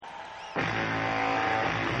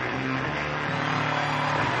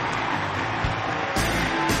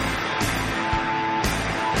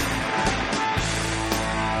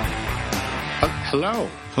Hello.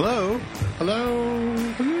 Hello. Hello.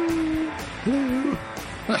 Hello.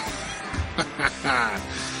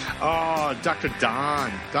 Oh, Dr.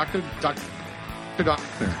 Don. Dr.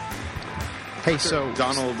 Doctor. Hey, so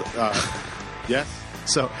Donald. Yes.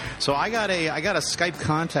 So I got a Skype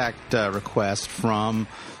contact request from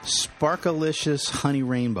Sparkalicious Honey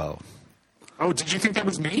Rainbow. Oh, did you think that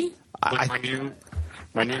was me? Like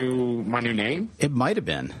my new name? It might have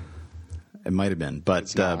been. But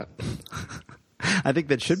It's not. I think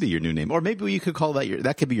that should be your new name, or maybe you could call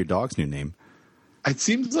that could be your dog's new name. It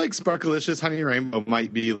seems like Sparkalicious Honey Rainbow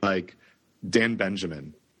might be like Dan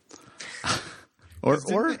Benjamin. Or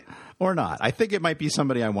not. I think it might be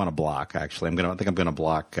somebody I want to block. Actually, I'm going to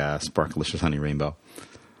block Sparkalicious Honey Rainbow.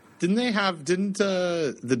 Didn't the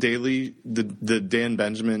Dan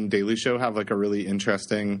Benjamin Daily Show have like a really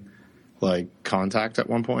interesting like contact at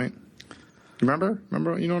one point? Remember?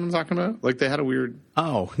 You know what I'm talking about? Like they had a weird.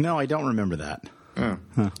 Oh no, I don't remember that. Oh.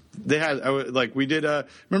 Huh. They had remember we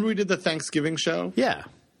did the Thanksgiving show? Yeah.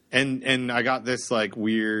 And I got this like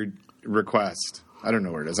weird request. I don't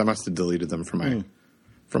know where it is. I must have deleted them from my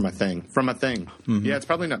thing. Mm-hmm. Yeah, it's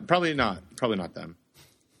probably not them.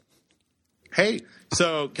 Hey,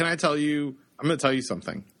 so can I tell you? I'm going to tell you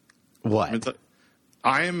something. What?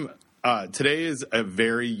 Today is a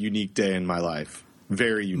very unique day in my life.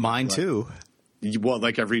 Very unique. Mine too. Well,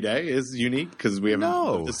 like every day is unique because we haven't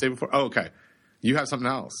lived this day before. Oh, okay. You have something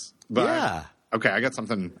else. But yeah. Okay, I got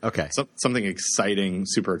something. Okay. Something exciting,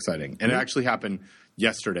 super exciting, and it actually happened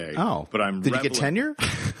yesterday. Oh, but Did you get tenure?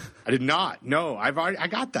 I did not. No, I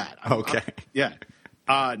got that. Okay. Yeah.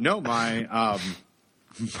 No, my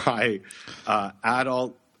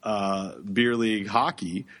adult beer league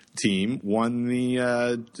hockey team won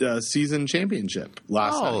the season championship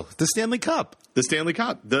last night. Oh, the Stanley Cup. The Stanley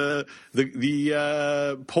Cup, the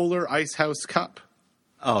Polar Ice House Cup.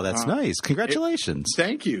 Oh, that's nice. Congratulations.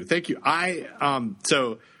 Thank you. It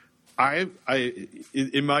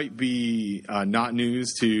might be not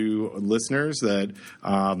news to listeners that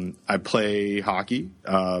I play hockey,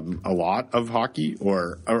 a lot of hockey,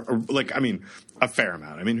 or like, I mean, a fair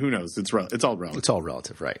amount. I mean, who knows? It's all relative. It's all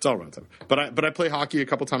relative, right? It's all relative. But I play hockey a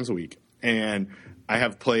couple times a week, and I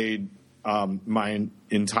have played my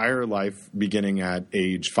entire life, beginning at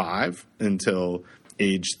age 5 until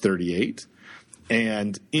age 38.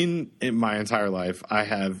 And in my entire life, I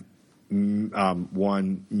have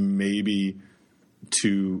won maybe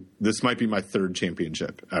 2. This might be my 3rd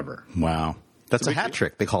championship ever. Wow, that's a hat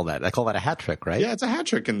trick. They call that a hat trick, right? Yeah, it's a hat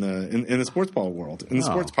trick in the sports ball world, in the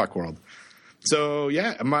sports puck world. So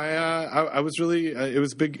yeah, I was really it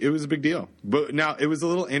was big. It was a big deal. But now it was a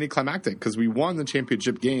little anticlimactic because we won the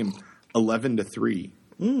championship game 11-3.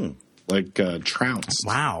 Like trounced.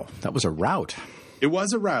 Wow, that was a rout. It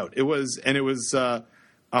was a rout. It was, as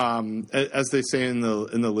they say in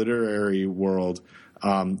the literary world,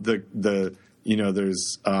 there's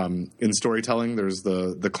in storytelling, there's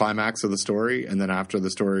the climax of the story, and then after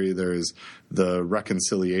the story, there's the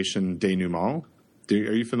reconciliation denouement. Are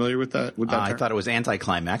you familiar with that? I thought it was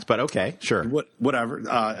anticlimax, but okay, sure. Whatever.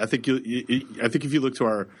 I think if you look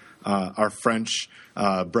to our French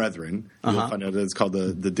brethren, you'll find out that it's called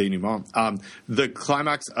the denouement. The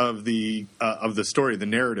climax of the story, the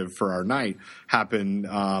narrative for our night, happened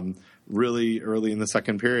really early in the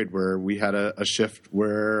second period, where we had a shift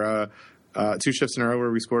where 2 shifts in a row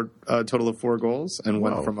where we scored a total of 4 goals and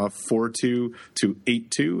went from a 4-2 to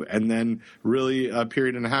 8-2, and then really a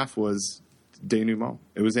period and a half was denouement.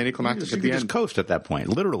 It was anticlimactic at the end. Just coast at that point,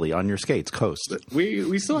 literally on your skates, coast.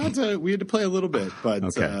 We still had to play a little bit, but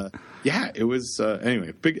okay. It was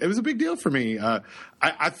anyway. It was a big deal for me.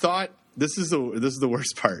 I thought this is the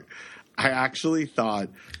worst part. I actually thought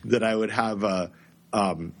that I would have a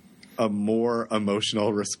more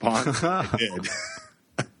emotional response than I did.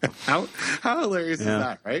 How hilarious is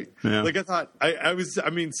that, right? Yeah. Like I thought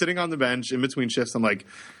sitting on the bench in between shifts, I'm like,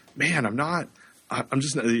 man, I'm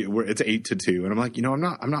just, it's 8-2, and I'm like,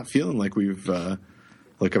 I'm not feeling like we've have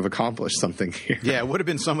accomplished something here. Yeah, it would have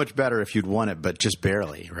been so much better if you'd won it, but just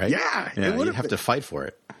barely, right? Yeah, you'd have to fight for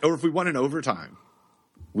it. Or if we won in overtime,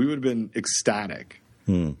 we would have been ecstatic.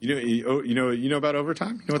 You know about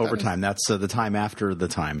overtime? You know what overtime. That is? That's the time after the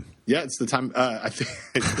time. Yeah, it's the time. I think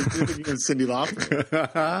you're Cyndi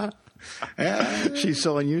Lauper. She's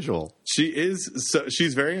so unusual. She is.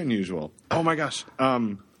 She's very unusual. Oh my gosh.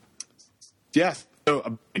 Yes.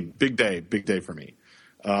 So a big day for me.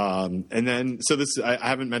 And then, I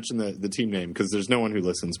haven't mentioned the team name because there's no one who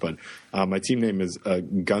listens, but my team name is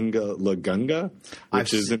Gunga La Gunga,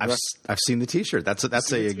 which I've seen the T-shirt. That's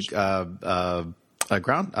a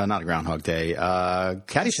Not a Groundhog Day,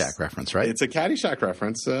 Caddyshack reference, right? It's a Caddyshack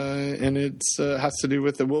reference, and it has to do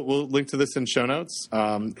with it. We'll link to this in show notes.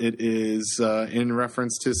 It is in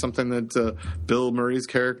reference to something that Bill Murray's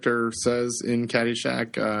character says in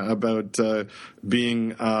Caddyshack about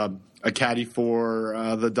being a caddy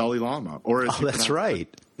for the Dalai Lama. That's right.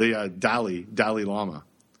 The Dalai Lama.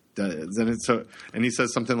 And he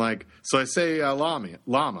says something like, "So I say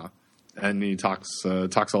Lama," and he talks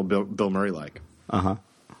all Bill Murray like. Uh-huh.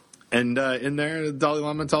 And in there, the Dalai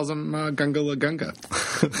Lama tells him Gunga La Gunga.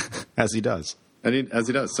 As he does. As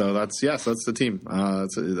he does. So that's the team.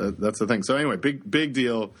 That's the thing. So anyway, big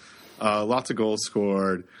deal. Lots of goals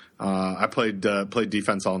scored. I played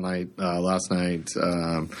defense all night last night,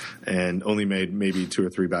 and only made maybe 2 or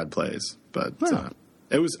 3 bad plays. But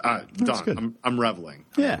it was Don. I'm reveling.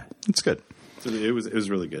 Yeah, it's good. So it was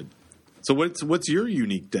really good. So what's your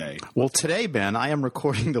unique day? Well, today, Ben, I am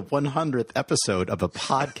recording the 100th episode of a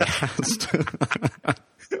podcast.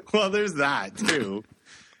 Well, there's that too.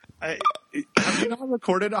 Have you not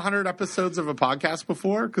recorded 100 episodes of a podcast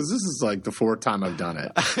before? Because this is like the 4th time I've done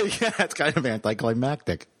it. Yeah, it's kind of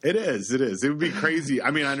anticlimactic. It is. It would be crazy.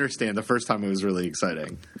 I mean, I understand. The first time it was really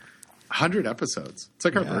exciting. 100 episodes. It's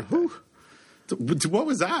like our birthday. Woo. What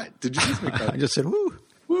was that? Did you just make that? I just said, woo.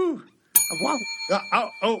 Woo.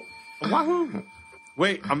 Wow. Wahoo!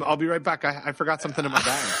 Wait, I'll be right back. I forgot something in my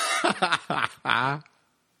bag.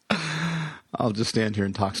 I'll just stand here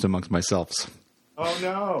and talk amongst myself. Oh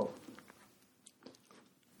no!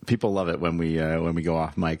 People love it when we go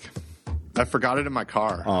off mic. I forgot it in my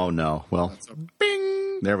car. Oh no! Well, bing.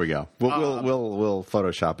 There we go. We'll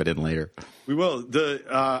Photoshop it in later. We will.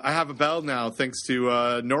 I have a bell now, thanks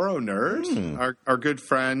to Neuro Nerd, our good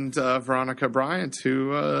friend Veronica Bryant,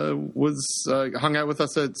 who hung out with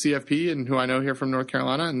us at CFP and who I know here from North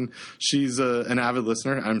Carolina, and she's an avid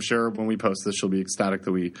listener. I'm sure when we post this, she'll be ecstatic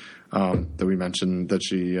that we mentioned that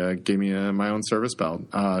she gave me my own service bell,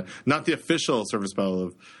 not the official service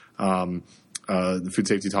bell of the Food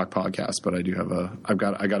Safety Talk podcast, but I do have I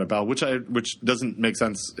got a bell, which doesn't make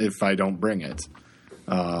sense if I don't bring it.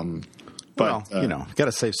 But got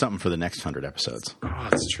to save something for the next 100 episodes. Oh,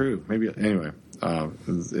 that's true. Maybe anyway.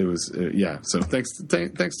 It was yeah. So thanks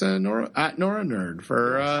to Nora Nerd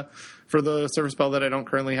for the service bell that I don't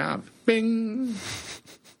currently have. Bing.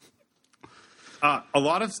 A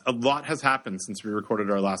lot has happened since we recorded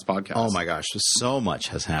our last podcast. Oh my gosh, so much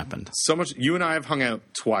has happened. So much. You and I have hung out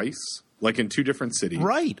twice, like in 2 different cities.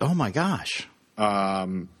 Right. Oh my gosh.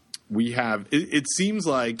 We have. It seems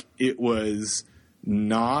like it was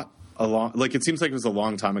not a long. Like it seems like it was a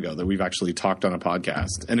long time ago that we've actually talked on a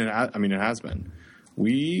podcast, and it has been.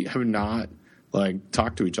 We have not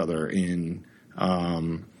talked to each other in a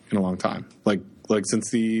long time. Like since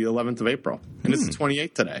the 11th of April, and it's the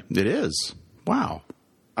 28th today. It is. Wow.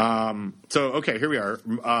 So okay, here we are.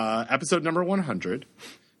 Episode number 100.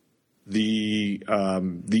 The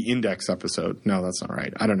index episode. No, that's not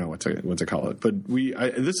right. I don't know what to call it. But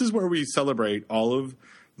this is where we celebrate all of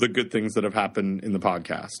the good things that have happened in the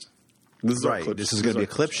podcast. This is right. This is going to be a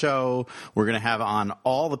clip show. We're going to have on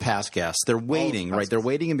all the past guests. They're waiting, right? They're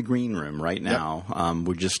waiting in the green room right now. Yep.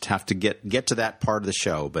 We just have to get to that part of the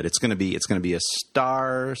show, but it's going to be a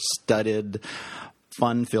star-studded,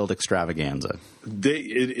 fun-filled extravaganza.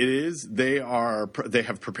 It is. They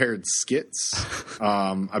have prepared skits.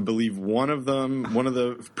 I believe one of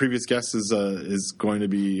the previous guests is going to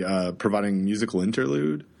be providing musical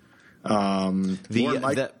interlude. Lauren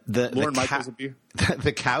Michaels will be.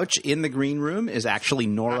 The couch in the green room is actually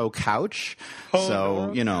Noro Couch.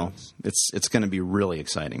 So it's going to be really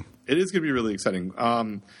exciting. It is going to be really exciting.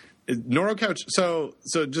 Noro Couch. So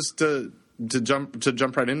just to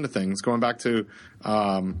jump right into things, going back to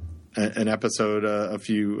an episode a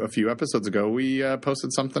few episodes ago, we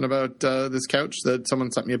posted something about this couch that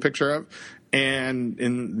someone sent me a picture of, and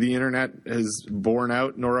the internet has borne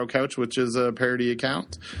out Noro Couch, which is a parody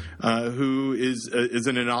account, who is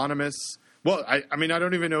an anonymous. Well, I mean, I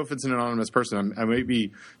don't even know if it's an anonymous person. I might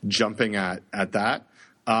be jumping at that.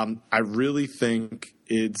 I really think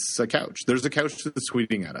it's a couch. There's a couch that's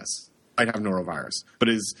tweeting at us. I have norovirus, but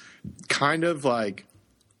is kind of upset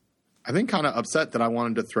that I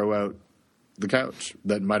wanted to throw out the couch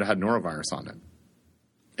that might have had norovirus on it.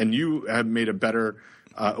 And you have made a better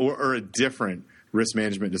or a different risk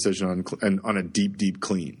management decision on a deep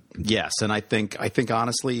clean. Yes, and I think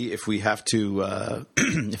honestly, if we have to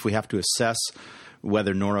assess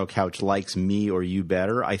whether Noro Couch likes me or you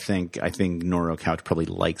better, I think Noro Couch probably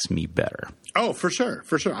likes me better. Oh, for sure.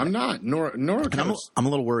 I'm not Noro Couch. I'm a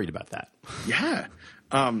little worried about that. Yeah,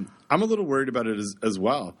 I'm a little worried about it as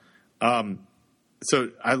well.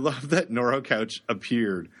 So I love that Noro Couch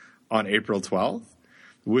appeared on April 12th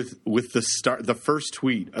with the start. The first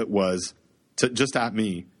tweet was just at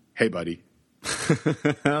me, "Hey, buddy."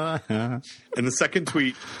 And the second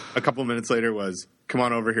tweet a couple minutes later was, "Come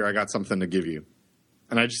on over here. I got something to give you."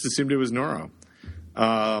 And I just assumed it was Noro.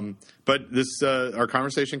 But this, our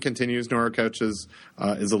conversation continues. Noro Couch is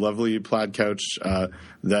a lovely plaid couch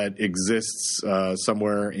that exists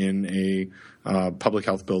somewhere in a public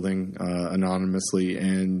health building anonymously,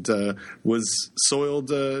 and was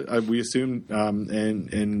soiled. We assume,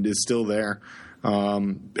 and is still there,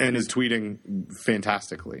 and is tweeting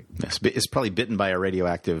fantastically. Yes, it's probably bitten by a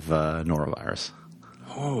radioactive norovirus.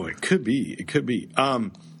 Oh, it could be. It could be.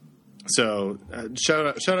 So shout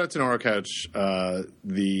out to Noro Couch.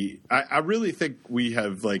 I really think we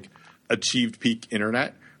have achieved peak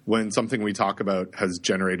internet when something we talk about has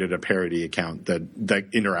generated a parody account that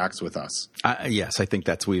interacts with us. Yes, I think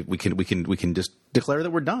that's we can just declare that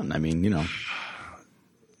we're done. I mean,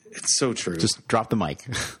 it's so true. Just drop the mic.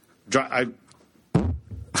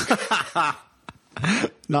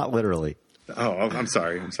 Not literally. Oh, I'm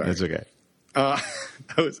sorry. It's okay. I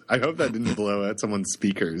hope that didn't blow out someone's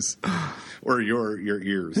speakers or your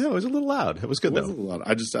ears. No, it was a little loud. It was good though. It was a little loud.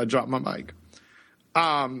 I dropped my mic.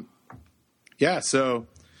 Yeah. So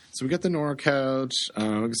we got the Noro Couch,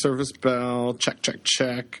 service bell,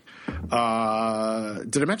 check. Did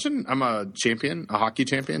I mention I'm a hockey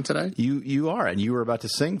champion today? You are, and you were about to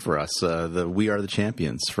sing for us the "We Are the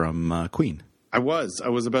Champions" from Queen. I was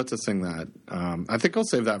about to sing that. I think I'll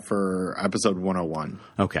save that for episode 101.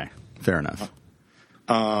 Okay. Fair enough.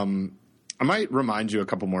 I might remind you a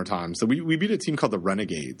couple more times that we beat a team called the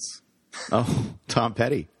Renegades. Oh, Tom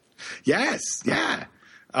Petty. Yes, yeah.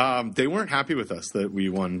 They weren't happy with us that we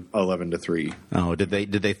won 11-3. Oh, did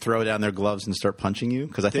they throw down their gloves and start punching you?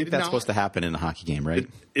 Because I think that's supposed to happen in a hockey game, right?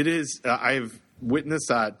 It is. I've witnessed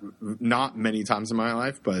that not many times in my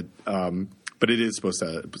life, but it is supposed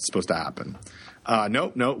to happen.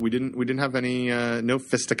 No, we didn't have any no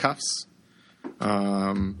fisticuffs.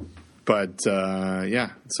 But yeah,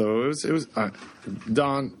 so it was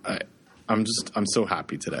Don. I'm so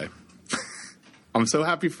happy today. I'm so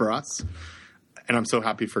happy for us, and I'm so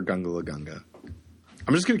happy for Gunga La Gunga.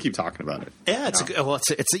 I'm just going to keep talking about it. Yeah, it's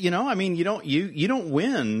I mean, you don't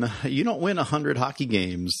win 100 hockey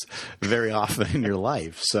games very often in your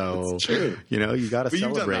life. So it's true. You got to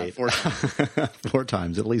celebrate. You've done that 4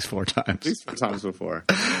 times. At least 4 times. At least 4 times before.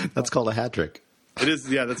 That's called a hat trick. It is.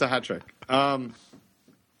 Yeah, that's a hat trick.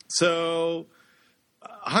 So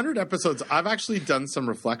 100 episodes. I've actually done some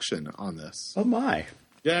reflection on this. Oh my.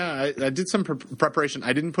 Yeah, I did some preparation.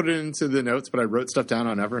 I didn't put it into the notes, but I wrote stuff down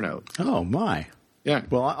on Evernote. Oh my. Yeah.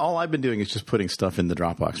 Well, all I've been doing is just putting stuff in the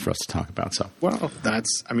Dropbox for us to talk about. So, well,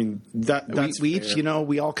 that's we each,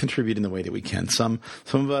 we all contribute in the way that we can. Some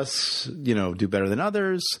of us, do better than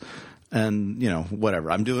others, and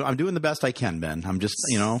whatever. I'm doing the best I can, Ben. I'm just,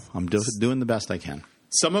 I'm doing the best I can.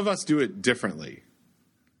 Some of us do it differently.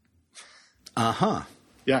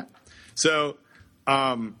 Yeah. So,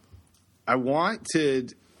 I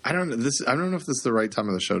wanted. I don't know if this is the right time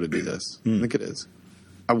of the show to do this. I think it is.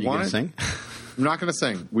 You gonna sing? I'm not going to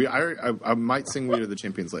sing. I might sing "We Are the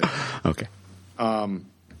Champions" later. Okay.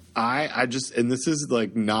 I just, and this is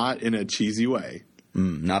not in a cheesy way.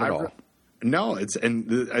 Not at all. No,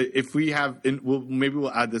 if we have, maybe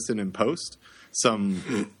we'll add this in post,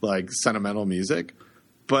 some sentimental music.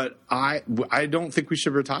 But I don't think we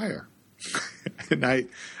should retire. And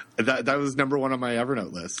that was number 1 on my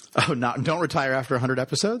Evernote list. Oh, don't retire after 100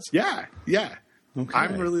 episodes? Yeah. Okay.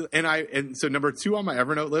 I'm really and so number 2 on my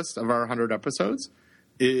Evernote list of our 100 episodes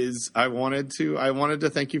is I wanted to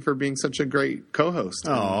thank you for being such a great co-host.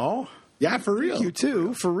 Oh, yeah, for real. Thank you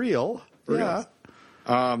too, for real. Yeah.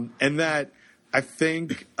 And that I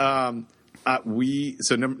think number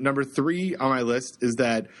 3 on my list is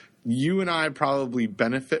that you and I probably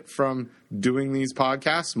benefit from doing these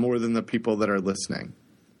podcasts more than the people that are listening.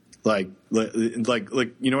 Like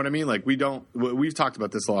you know what I mean? We've talked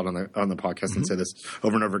about this a lot on the podcast and say this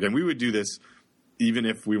over and over again. We would do this even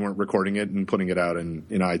if we weren't recording it and putting it out in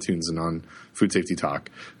iTunes and on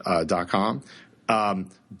foodsafetytalk.com.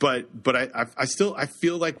 But I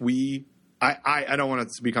feel like I don't want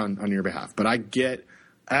to speak on your behalf, but I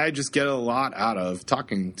just get a lot out of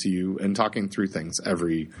talking to you and talking through things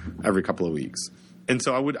every couple of weeks. And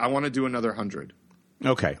so I want to do another 100.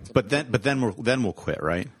 Okay. But then we'll quit,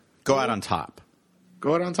 right? Go out on top.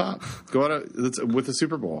 Go out on top. Go out with the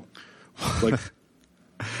Super Bowl. Look.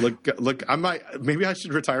 Maybe I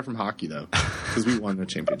should retire from hockey though, because we won the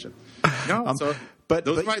championship. No, But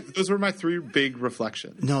those were my three big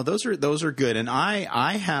reflections. No, those are good. And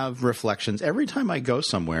I have reflections every time I go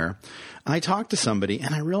somewhere. I talk to somebody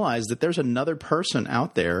and I realize that there's another person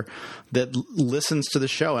out there that listens to the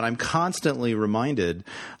show, and I'm constantly reminded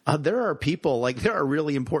there are people, like there are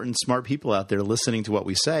really important, smart people out there listening to what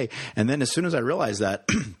we say. And then as soon as I realize that,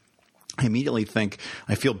 I immediately think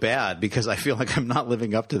I feel bad because I feel like I'm not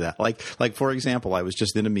living up to that. Like for example, I was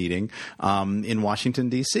just in a meeting in Washington,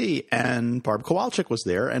 D.C., and Barb Kowalczyk was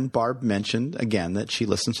there, and Barb mentioned again that she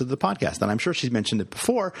listens to the podcast. And I'm sure she's mentioned it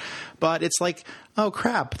before, but it's like, oh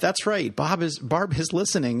crap, that's right. Barb is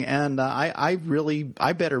listening, and I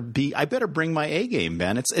better bring my A game,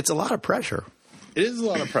 Ben. It's a lot of pressure. It is a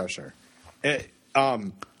lot of pressure. I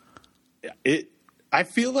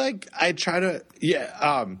feel like I try to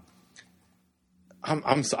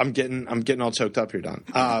I'm getting all choked up here, Don.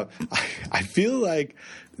 I feel like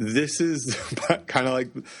this is kind of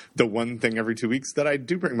like the one thing every 2 weeks that I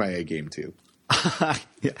do bring my A game to.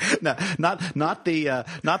 Yeah. No, not the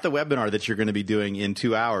webinar that you're going to be doing in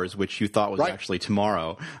 2 hours, which you thought was actually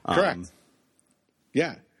tomorrow. Correct.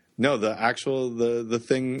 Yeah. No, the actual the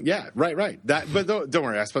thing. Yeah. Right. That. But don't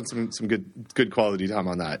worry. I spent some good quality time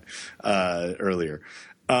on that earlier.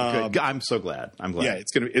 Good. I'm so glad. I'm glad. Yeah.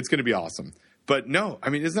 It's gonna be awesome. But no,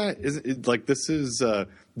 I mean, this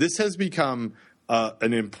has become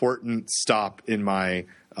an important stop in my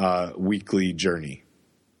weekly journey.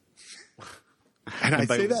 And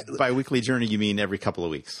by, say that by weekly journey, you mean every couple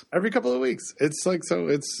of weeks? Every couple of weeks. It's like so.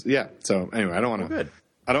 It's yeah. So anyway, I don't want to. Good.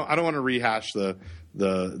 I don't want to rehash the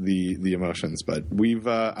emotions, but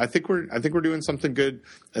I think we're doing something good.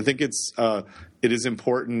 I think it is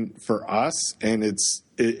important for us, and it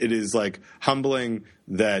is like humbling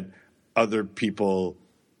that other people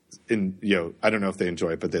I don't know if they enjoy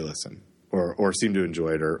it, but they listen or seem to enjoy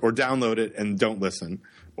it or download it and don't listen,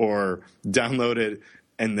 or download it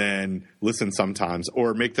and then listen sometimes,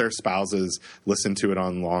 or make their spouses listen to it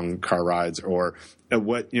on long car rides, or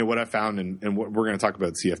what I found, and what we're going to talk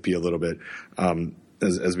about CFP a little bit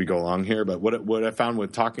as we go along here. But what I found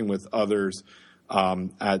with talking with others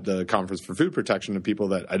at the Conference for Food Protection, of people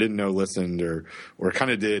that I didn't know listened or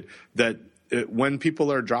kind of did, that when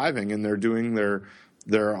people are driving and they're doing their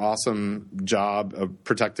awesome job of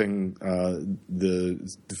protecting the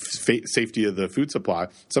safety of the food supply,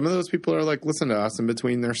 some of those people are like, listen to us in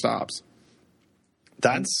between their stops.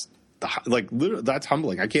 That's that's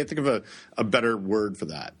humbling. I can't think of a better word for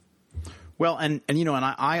that. Well, and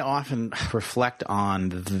I often reflect on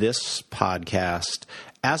this podcast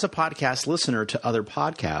as a podcast listener to other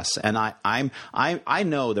podcasts, and I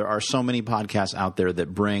know there are so many podcasts out there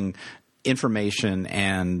that bring information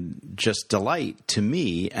and just delight to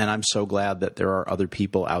me, and I'm so glad that there are other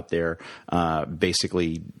people out there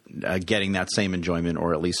basically getting that same enjoyment,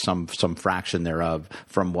 or at least some fraction thereof,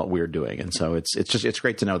 from what we're doing. And so it's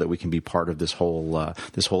great to know that we can be part of this whole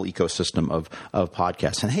ecosystem of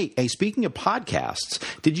podcasts. And hey, speaking of podcasts,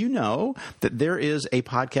 did you know that there is a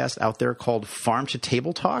podcast out there called Farm to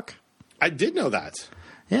Table Talk? I did know that.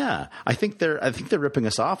 Yeah, I think they're ripping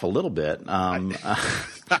us off a little bit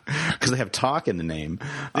because they have talk in the name.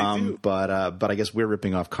 But I guess we're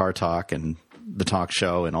ripping off Car Talk and the Talk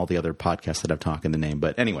Show and all the other podcasts that have talk in the name.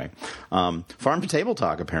 But anyway, Farm to Table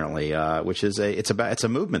Talk apparently, which is it's a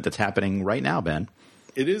movement that's happening right now, Ben.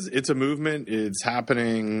 It is. It's a movement. It's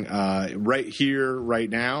happening right here, right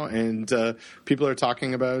now, and people are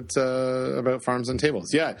talking about farms and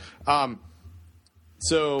tables. Yeah.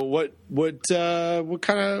 So what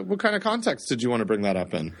kind of context did you want to bring that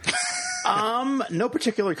up in? No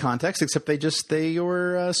particular context, except they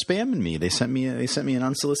were spamming me. They sent me an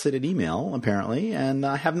unsolicited email apparently, and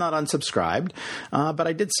I have not unsubscribed, but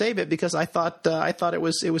I did save it because I thought it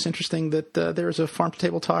was interesting that there is a Farm to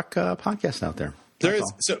Table Talk podcast out there. There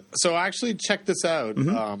is. So I actually checked this out.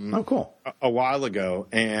 Mm-hmm. Oh, cool. A while ago,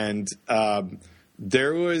 and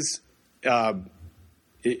there was.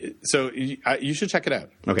 So you should check it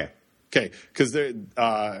out. Okay, because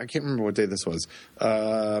I can't remember what day this was.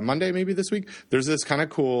 Monday, maybe this week. There's this kind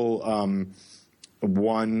of cool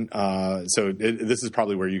one. This is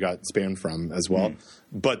probably where you got spammed from as well.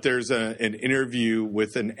 But there's an interview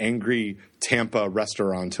with an angry Tampa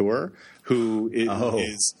restaurateur who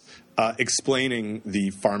is explaining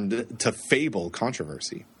the Farm to Fable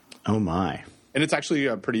controversy. Oh my! And it's actually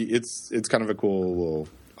it's kind of a cool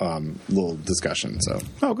little discussion. So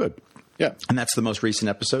good. Yeah. And that's the most recent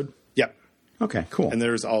episode? Yeah. Okay, cool. And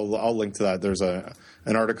I'll link to that. There's an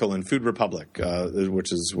article in Food Republic,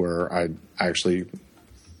 which is where I actually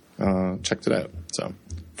checked it out. So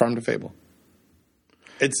Farm to Fable.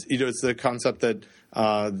 It's the concept that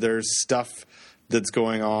there's stuff that's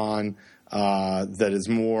going on that is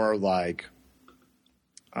more like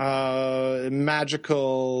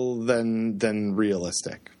magical than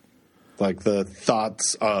realistic. Like the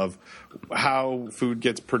thoughts of how food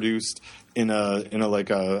gets produced in a like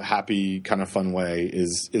a happy kind of fun way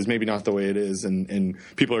is maybe not the way it is, and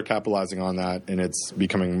people are capitalizing on that, and it's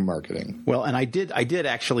becoming marketing. Well, and I did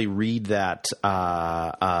actually read that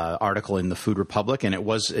article in the Food Republic, and it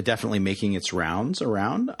was definitely making its rounds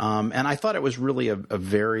around. And I thought it was really a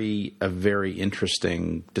very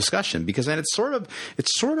interesting discussion, because then it's sort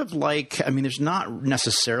of like, I mean, there's not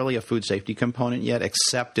necessarily a food safety component yet,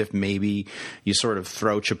 except if maybe you sort of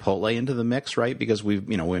throw Chipotle into the mix, right? Because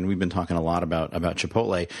when we've been talking a lot about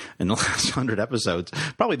Chipotle in the last 100 episodes,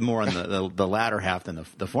 probably more in the latter half than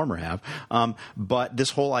the former half. But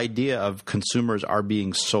this whole idea of consumers are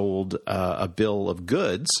being sold a bill of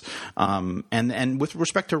goods, and with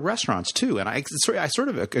respect to restaurants too. And I sort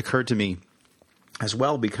of occurred to me as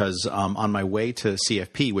well, because on my way to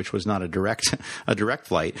CFP, which was not a direct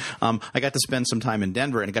flight, I got to spend some time in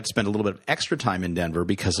Denver, and I got to spend a little bit of extra time in Denver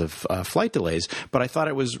because of flight delays. But I thought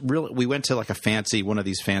it was really, we went to like one of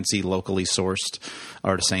these fancy locally sourced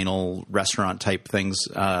artisanal restaurant type things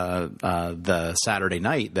the Saturday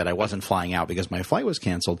night that I wasn't flying out because my flight was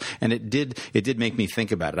canceled, and it did make me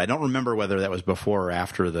think about it. I don't remember whether that was before or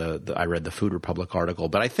after I read the Food Republic article,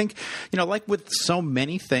 but I think, like with so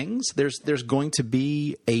many things, there's going to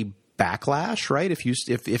be a backlash, right?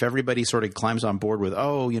 If everybody sort of climbs on board with,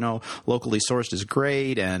 locally sourced is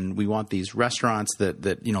great, and we want these restaurants that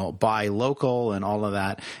buy local and all of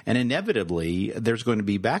that, and inevitably there's going to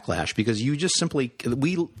be backlash, because you just simply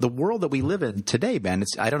the world that we live in today, Ben.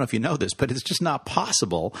 I don't know if you know this, but it's just not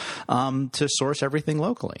possible to source everything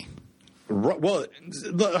locally. Well,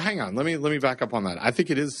 hang on. Let me back up on that. I think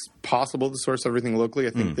it is possible to source everything locally. I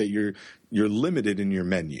think that you're limited in your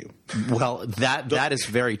menu. Well, that is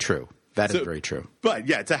very true. That is very true. But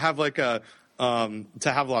yeah, to have like to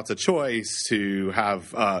have lots of choice, to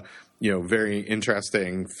have very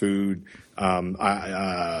interesting food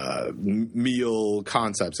meal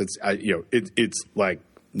concepts. It's like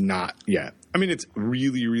not yet. I mean, it's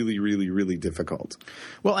really, really, really, really difficult.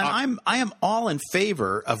 Well, and I am all in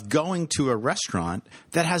favor of going to a restaurant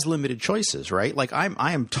that has limited choices, right? Like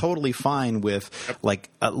I am totally fine with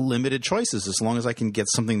limited choices, as long as I can get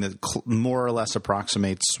something that more or less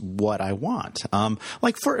approximates what I want.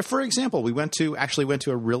 Like for example, we went to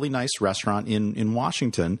a really nice restaurant in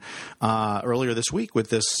Washington earlier this week with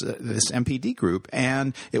this MPD group,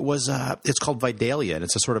 and it's called Vidalia, and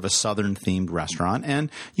it's a sort of a Southern themed restaurant, and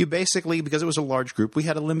you basically, because it was a large group, we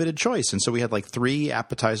had a limited choice. And so we had like 3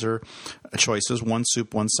 appetizer choices, 1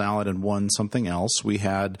 soup, 1 salad, and 1 something else. We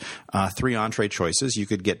had 3 entree choices. You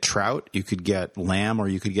could get trout, you could get lamb, or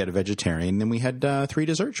you could get a vegetarian. Then we had 3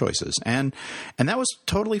 dessert choices. And that was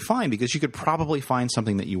totally fine, because you could probably find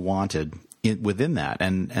something that you wanted within that.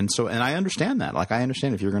 And I understand that. Like, I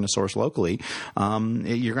understand if you're going to source locally,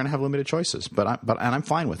 you're going to have limited choices. But I'm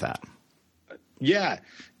fine with that. Yeah.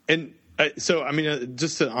 And so, I mean,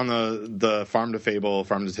 just on the farm to table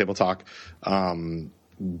talk,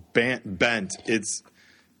 bent. It's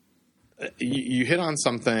you hit on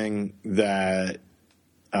something that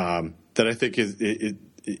I think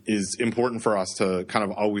is important for us to kind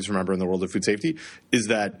of always remember in the world of food safety, is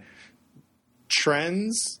that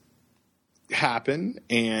trends happen,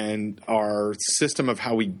 and our system of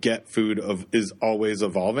how we get food is always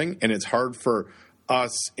evolving, and it's hard for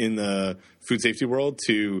us in the food safety world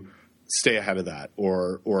to stay ahead of that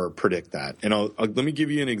or predict that. And let me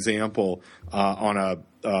give you an example on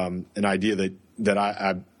an idea that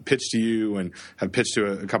I pitched to you and have pitched to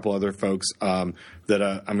a couple other folks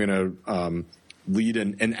that I'm going to lead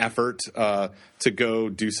an effort to go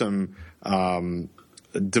do some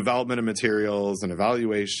development of materials and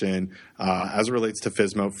evaluation as it relates to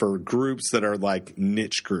FSMO for groups that are like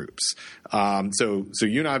niche groups. So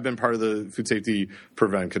you and I have been part of the Food Safety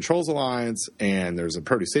Prevent Controls Alliance, and there's a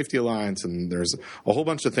Produce Safety Alliance, and there's a whole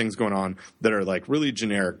bunch of things going on that are like really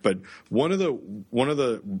generic. But one of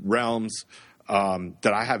the realms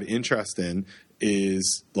that I have interest in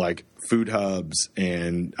is like food hubs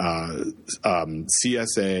and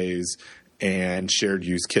CSAs and shared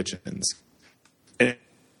use kitchens.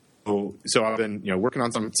 So I've been, working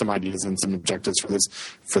on some ideas and some objectives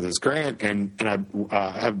for this grant, and I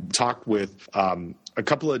have talked with a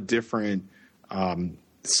couple of different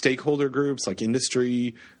stakeholder groups, like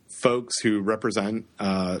industry folks who represent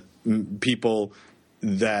people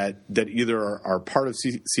that either are part of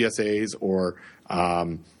CSAs or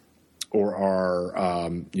or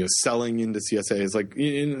are selling into CSAs, like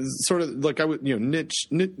in sort of like I would niche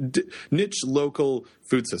local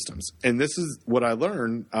food systems. And this is what I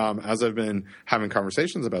learned as I've been having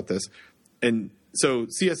conversations about this. And so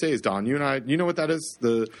CSAs, Don, you and I, you know what that is?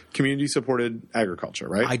 The community supported agriculture,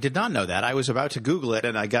 right? I did not know that. I was about to Google it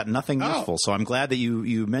and I got nothing useful. So I'm glad that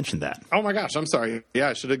you mentioned that. Oh my gosh, I'm sorry. Yeah,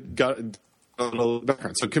 I should have got a little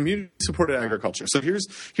background. So community supported agriculture. So here's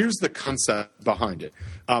the concept behind it.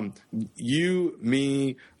 You,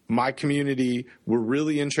 me, my community, we're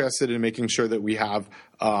really interested in making sure that we have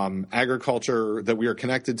agriculture, that we are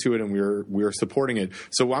connected to it, and we're supporting it.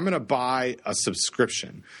 So I'm going to buy a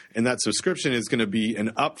subscription, and that subscription is going to be an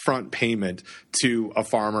upfront payment to a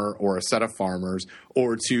farmer or a set of farmers,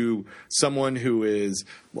 or to someone who is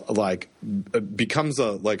like becomes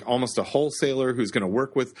almost a wholesaler who's going to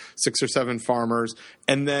work with 6 or 7 farmers,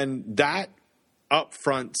 and then that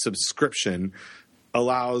upfront subscription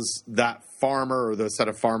allows that farmer or the set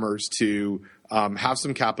of farmers to have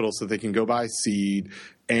some capital so they can go buy seed,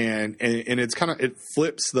 and it's it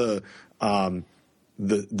flips the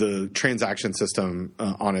transaction system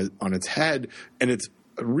on its head, and it's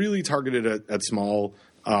really targeted at smaller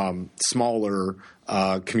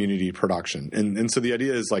community production. And so the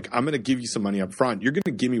idea is like, I'm going to give you some money up front. You're going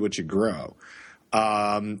to give me what you grow.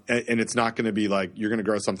 And it's not going to be like you're going to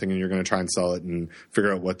grow something and you're going to try and sell it and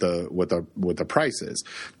figure out what the price is.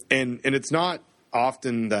 And it's not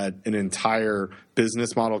often that an entire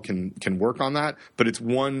business model can work on that, but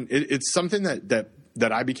it's something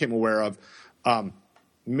that I became aware of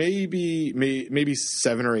maybe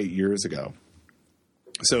 7 or 8 years ago.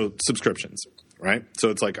 So subscriptions. Right? So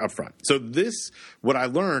it's like upfront. So what I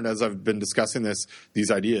learned as I've been discussing these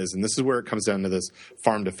ideas, and this is where it comes down to this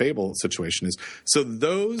farm to fable situation, is so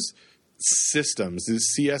those systems, these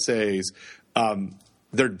CSAs,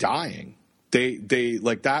 they're dying. They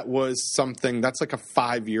like, that was something that's like a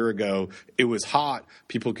 5 year ago. It was hot.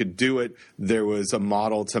 People could do it. There was a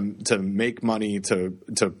model to make money, to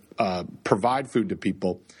provide food to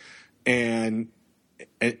people. And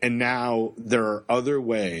now there are other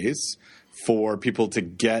ways for people to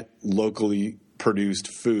get locally produced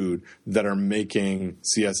food that are making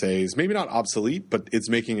CSAs maybe not obsolete, but it's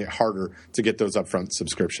making it harder to get those upfront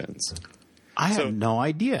subscriptions. I have no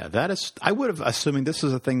idea. I would have assuming this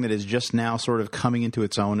is a thing that is just now sort of coming into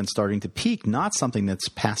its own and starting to peak, not something that's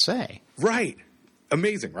passé. Right.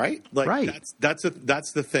 Amazing, right? Like, right. That's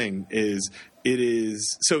the thing is, it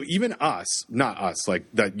is, so even us, not us, like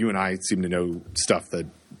that you and I seem to know stuff that,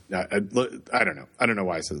 I don't know. I don't know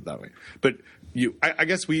why I said it that way, but I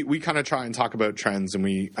guess we kind of try and talk about trends, and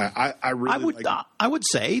I would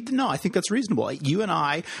say no. I think that's reasonable. You and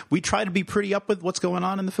I, we try to be pretty up with what's going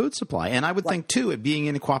on in the food supply, and I would think too, it being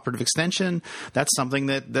in a cooperative extension, that's something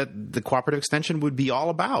that the cooperative extension would be all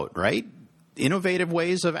about, right? Innovative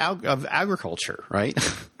ways of agriculture, right?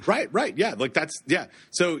 Right. Yeah, like yeah.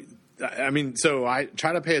 So I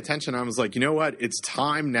try to pay attention. I was like, you know what? It's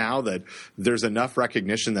time now that there's enough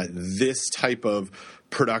recognition that this type of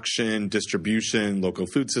production, distribution, local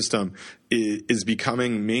food system is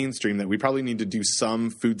becoming mainstream, that we probably need to do some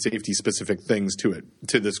food safety specific things to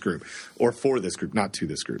this group, or for this group, not to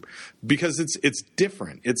this group, because it's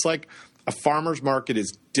different. It's like a farmer's market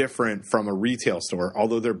is different from a retail store,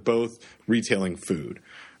 although they're both retailing food.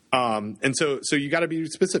 And so you got to be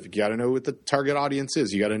specific. You got to know what the target audience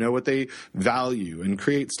is. You got to know what they value, and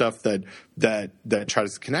create stuff that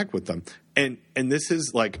tries to connect with them. And this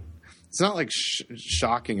is like, it's not like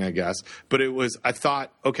shocking, I guess, but it was. I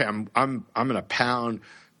thought, okay, I'm going to pound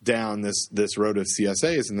down this road of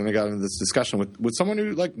CSAs, and then I got into this discussion with someone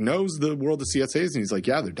who like knows the world of CSAs, and he's like,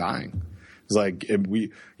 yeah, they're dying. It's like,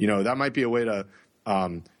 that might be a way to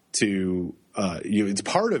it's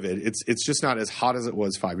part of it. It's just not as hot as it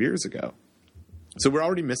was 5 years ago. So we're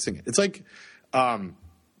already missing it. It's like, I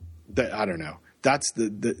don't know. That's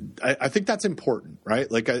I think that's important,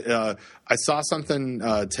 right? Like I saw something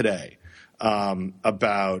today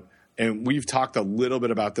about, and we've talked a little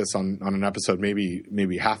bit about this on an episode,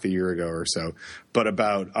 maybe half a year ago or so, but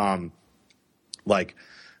about like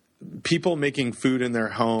people making food in their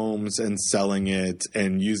homes and selling it,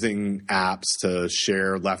 and using apps to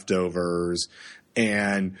share leftovers.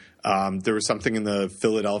 And there was something in the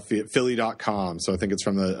Philly.com. So I think it's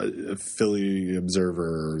from the Philly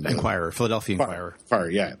Observer. Philadelphia Inquirer.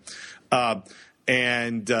 Yeah.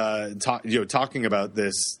 and talking about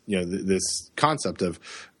this, this concept of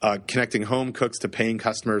connecting home cooks to paying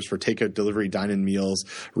customers for takeout, delivery, dine-in meals,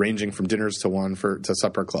 ranging from dinners to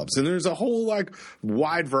supper clubs. And there's a whole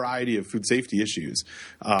wide variety of food safety issues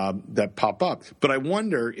that pop up. But I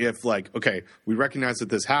wonder if okay, we recognize that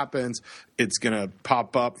this happens, it's going to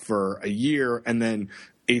pop up for a year, and then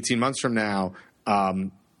 18 months from now,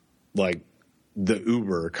 the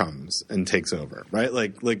Uber comes and takes over, right?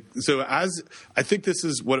 So as I think this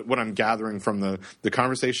is what I'm gathering from the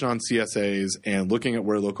conversation on CSAs and looking at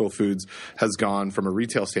where local foods has gone from a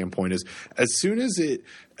retail standpoint is as soon as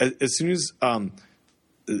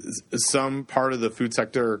some part of the food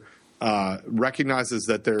sector recognizes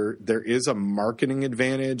that there is a marketing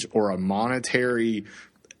advantage or a monetary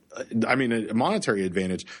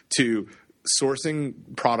advantage to sourcing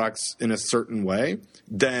products in a certain way,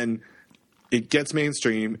 then it gets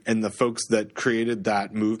mainstream, and the folks that created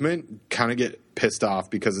that movement kind of get pissed off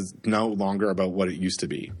because it's no longer about what it used to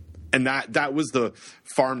be. And that was the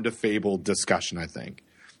farm to fable discussion, I think,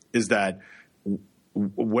 is that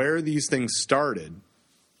where these things started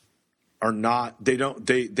are not, they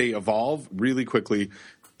evolve really quickly,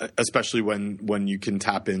 especially when you can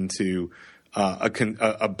tap into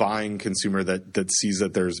a buying consumer that sees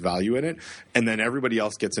that there's value in it, and then everybody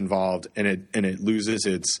else gets involved, and it loses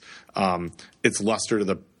its luster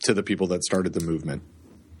to the people that started the movement,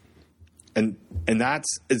 and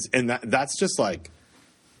that's just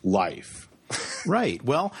life. Right.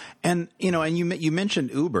 Well, and you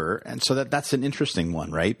mentioned Uber, and so that's an interesting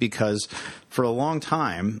one, right? Because for a long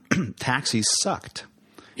time, taxis sucked.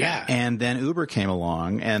 Yeah. And then Uber came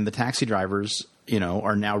along, and the taxi drivers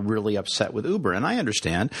are now really upset with Uber. And I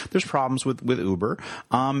understand there's problems with Uber.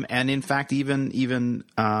 And in fact, even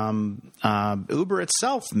Uber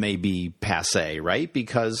itself may be passé, right?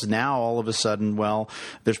 Because now all of a sudden,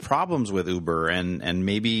 there's problems with Uber, and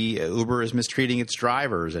maybe Uber is mistreating its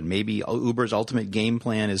drivers, and maybe Uber's ultimate game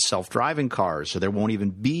plan is self-driving cars, so there won't even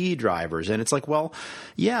be drivers. And it's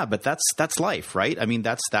yeah, but that's life, right? I mean,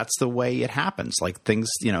 that's the way it happens. Things,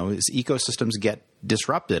 ecosystems get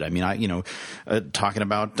disrupted. I mean, talking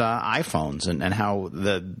about iPhones and how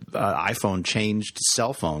the iPhone changed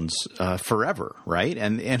cell phones forever, right?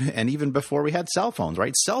 And even before we had cell phones,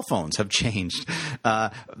 right? Cell phones have changed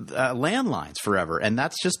landlines forever, and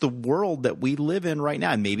that's just the world that we live in right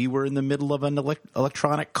now. And maybe we're in the middle of an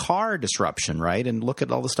electronic car disruption, right? And look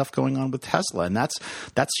at all the stuff going on with Tesla, and that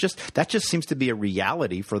just seems to be a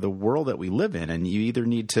reality for the world that we live in. And you're either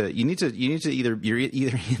in the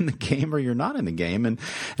game or you're not in the game. And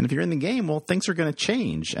if you're in the game, things are going to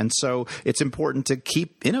change. And so it's important to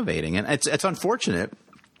keep innovating. And it's unfortunate,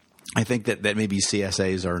 I think, that maybe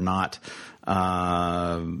CSAs are not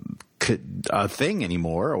a thing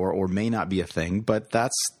anymore, or may not be a thing. But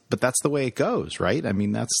that's the way it goes, right? I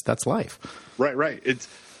mean, that's life. Right. It's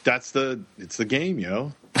the game,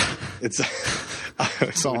 yo. It's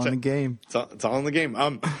all in the game. It's all in the game.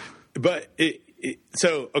 But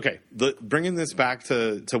so, okay, bringing this back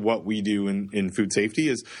to what we do in food safety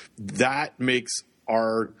is that makes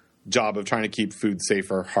our job of trying to keep food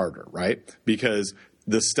safer harder, right? Because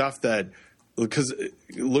the stuff because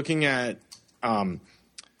looking at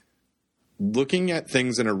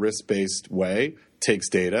things in a risk-based way takes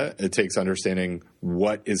data. It takes understanding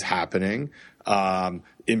what is happening.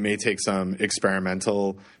 It may take some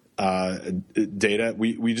experimental data.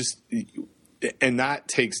 And that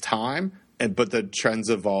takes time. But the trends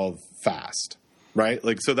evolve fast, right?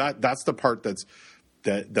 So that's the part that's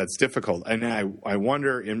difficult. And I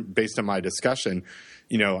wonder, based on my discussion,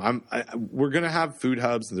 we're going to have food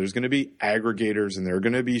hubs, and there's going to be aggregators, and there are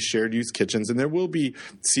going to be shared use kitchens, and there will be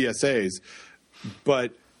CSAs,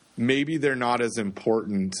 but maybe they're not as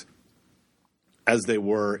important as they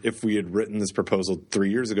were if we had written this proposal 3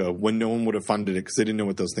 years ago, when no one would have funded it because they didn't know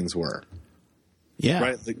what those things were. Yeah,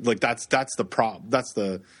 right. That's the problem. That's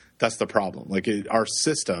the problem. Our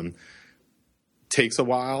system takes a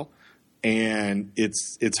while, and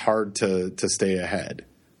it's hard to stay ahead,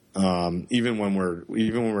 even when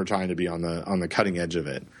we're trying to be on the cutting edge of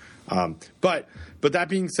it. But that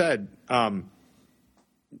being said,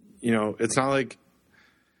 it's not like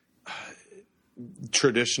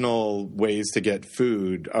traditional ways to get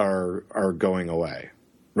food are going away.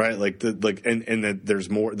 Right, and there's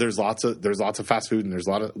more. There's lots of fast food, and there's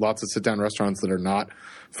lots of sit down restaurants that are not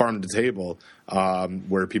farm to table,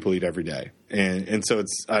 where people eat every day, and so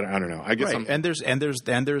it's I don't know. I guess right. And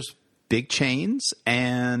there's big chains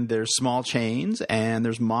and there's small chains and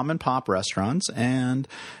there's mom and pop restaurants, and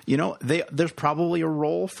there's probably a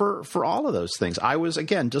role for all of those things. I was,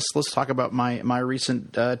 again, let's talk about my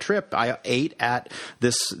recent trip. I ate at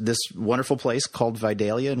this wonderful place called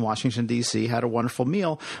Vidalia in Washington, D.C., had a wonderful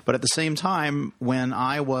meal, but at the same time, when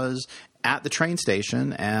I was at the train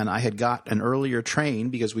station and I had got an earlier train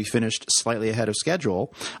because we finished slightly ahead of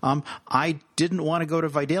schedule, I didn't want to go to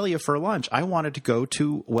Vidalia for lunch. I wanted to go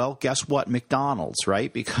to, well, guess what? McDonald's,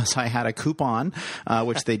 right? Because I had a coupon,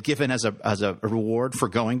 which they'd given as a reward for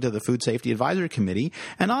going to the Food Safety Advisory Committee.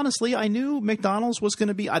 And honestly, I knew McDonald's was going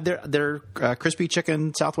to be their crispy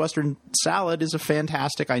chicken Southwestern salad is a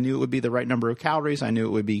fantastic. I knew it would be the right number of calories. I knew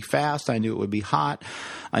it would be fast. I knew it would be hot.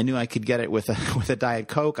 I knew I could get it with a Diet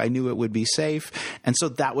Coke. I knew it would be safe. And so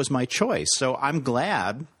that was my choice. So I'm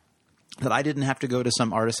glad that I didn't have to go to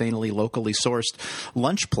some artisanally, locally sourced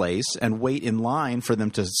lunch place and wait in line for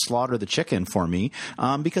them to slaughter the chicken for me,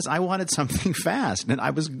 because I wanted something fast. And I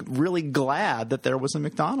was really glad that there was a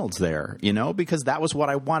McDonald's there, because that was what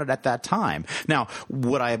I wanted at that time. Now,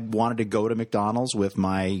 would I have wanted to go to McDonald's with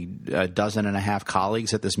my dozen and a half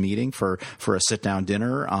colleagues at this meeting for a sit-down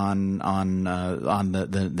dinner on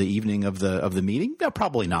the evening of the meeting? No,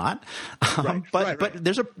 probably not. But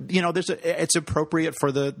it's appropriate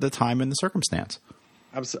for the time and the circumstance.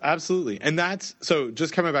 Absolutely. And that's so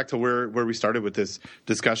just coming back to where we started with this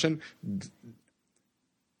discussion.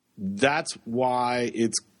 That's why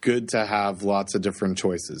it's good to have lots of different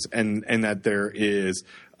choices, and that there is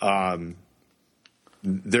an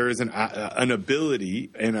ability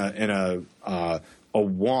and a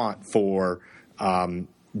want for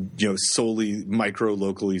solely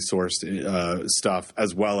locally sourced stuff,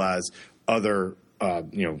 as well as other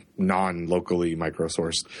non-locally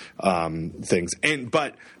micro-sourced things,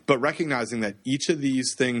 but recognizing that each of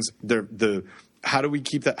these things, how we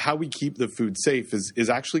keep the food safe is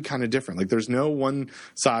actually kind of different. Like, there's no one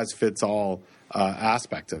size fits all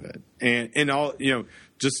aspect of it, and all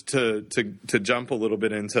just to jump a little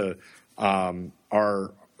bit into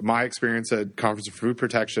my experience at Conference for Food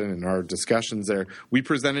Protection and our discussions there. We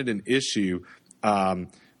presented an issue at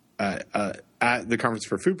the Conference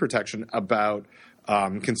for Food Protection about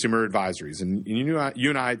consumer advisories, and you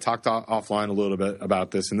and I talked offline a little bit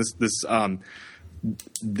about this, and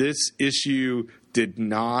this issue did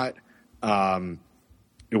not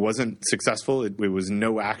it wasn't successful. It was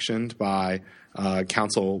no actioned by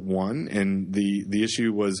Council 1, and the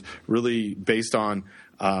issue was really based on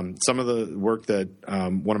some of the work that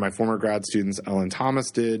one of my former grad students, Ellen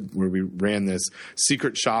Thomas, did, where we ran this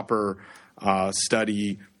secret shopper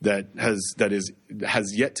study that has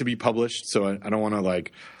yet to be published. So I don't want to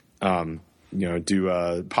do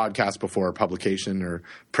a podcast before publication or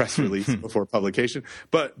press release before publication.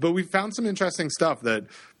 But we found some interesting stuff that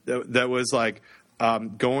was like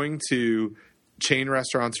going to chain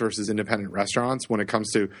restaurants versus independent restaurants when it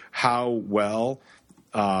comes to how well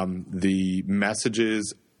the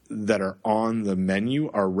messages that are on the menu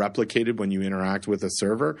are replicated when you interact with a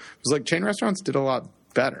server. It was like chain restaurants did a lot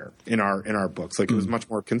better in our books. Like, it was much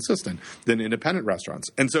more consistent than independent restaurants.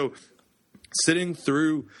 And so sitting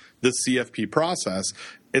through the CFP process,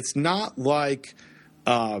 it's not like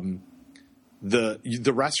the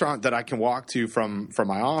restaurant that I can walk to from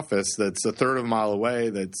my office that's a third of a mile away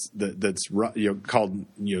that's called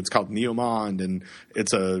it's called Neomond, and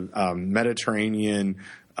it's a Mediterranean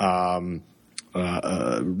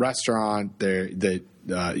restaurant there that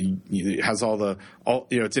has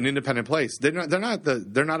it's an independent place. They're not at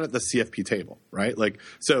the CFP table, right? Like,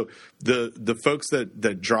 so the folks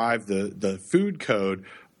that drive the food code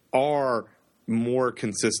are more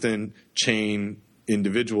consistent chain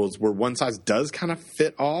individuals where one size does kind of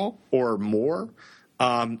fit all or more.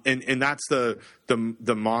 And that's the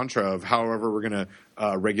mantra of however we're going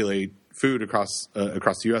to regulate food across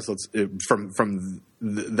the U.S. From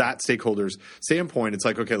that stakeholder's standpoint, it's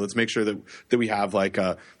like, okay, let's make sure that we have like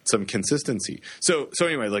some consistency. So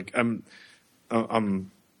anyway, like I'm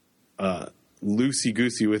loosey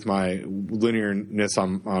goosey with my linearness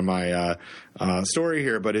on my story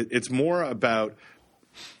here, but it's more about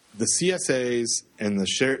the CSAs and the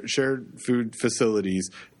shared food facilities.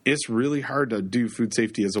 It's really hard to do food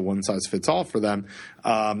safety as a one size fits all for them,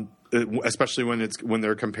 especially when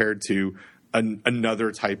they're compared to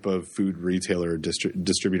another type of food retailer or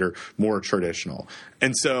distributor, more traditional.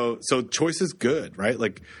 And so choice is good, right?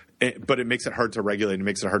 Like, but it makes it hard to regulate. It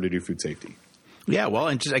makes it hard to do food safety. Yeah, well,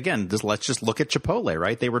 and let's just look at Chipotle,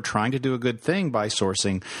 right? They were trying to do a good thing by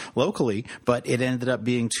sourcing locally, but it ended up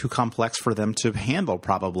being too complex for them to handle,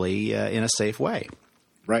 probably in a safe way.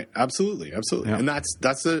 Right. Absolutely. Absolutely. Yeah. And that's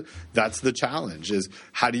the challenge is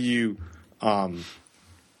how do you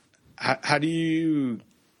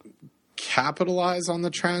capitalize on the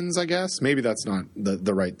trends, I guess? Maybe that's not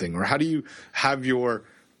the right thing. Or how do you have your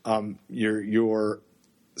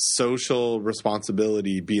social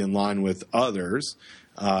responsibility be in line with others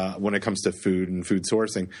when it comes to food and food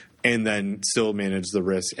sourcing, and then still manage the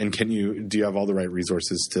risk? And do you have all the right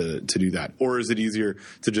resources to do that? Or is it easier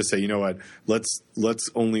to just say, you know what, let's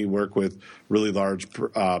only work with really large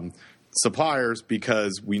suppliers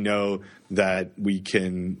because we know that we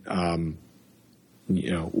can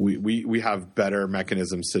we have better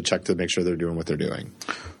mechanisms to check to make sure they're doing what they're doing.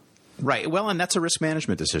 Right. Well, and that's a risk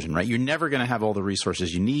management decision, right? You're never going to have all the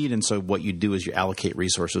resources you need. And so what you do is you allocate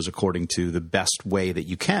resources according to the best way that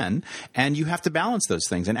you can. And you have to balance those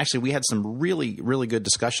things. And actually, we had some really, really good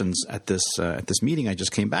discussions at this meeting I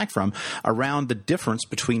just came back from around the difference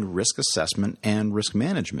between risk assessment and risk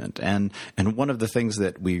management. And one of the things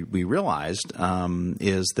that we realized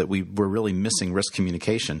is that we were really missing risk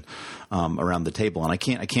communication around the table. And I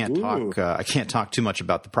can't talk too much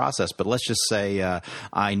about the process, but let's just say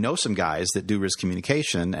I know some guys that do risk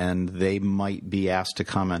communication, and they might be asked to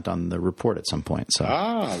comment on the report at some point. So,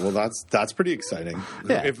 well, that's pretty exciting.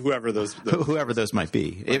 Yeah. If whoever those might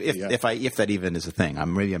be, if that even is a thing.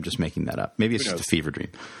 Maybe I'm just making that up. Maybe it's just a fever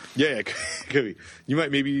dream. Yeah, could be.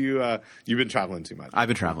 You've been traveling too much. I've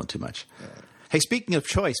been traveling too much. Hey, speaking of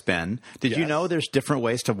choice, Ben, did you know there's different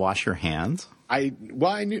ways to wash your hands? I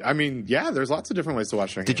knew. I mean, yeah, there's lots of different ways to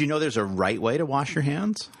wash your hands. Did you know there's a right way to wash your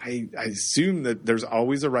hands? I assume that there's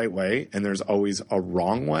always a right way and there's always a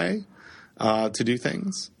wrong way to do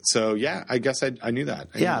things. So, yeah, I guess I knew that.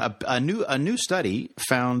 A new study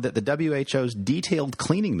found that the WHO's detailed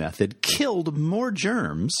cleaning method killed more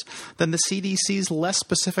germs than the CDC's less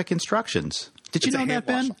specific instructions. Did you know that,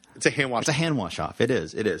 Ben? It's a hand wash. It's a hand wash off. It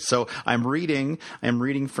is. So I'm reading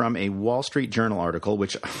from a Wall Street Journal article,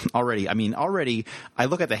 which already I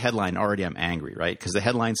look at the headline, already I'm angry, right? Because the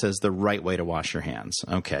headline says the right way to wash your hands.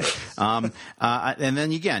 Okay. And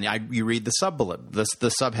then again, you read the sub-bullet,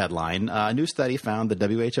 the subheadline. A new study found the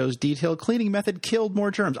WHO's detailed cleaning method killed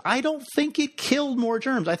more germs. I don't think it killed more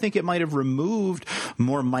germs. I think it might have removed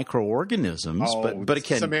more microorganisms. But it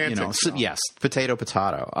can, semantics, yes, potato.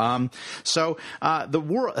 So the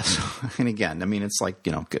world, and again, I mean, it's like,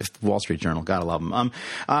 Wall Street Journal, gotta love them.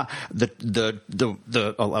 I'll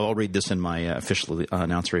read this in my official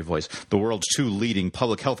announcery voice. The world's two leading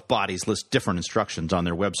public health bodies list different instructions on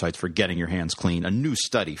their websites for getting your hands clean. A new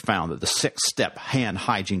study found that the 6-step hand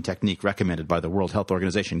hygiene technique recommended by the World Health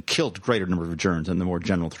Organization killed a greater number of germs than the more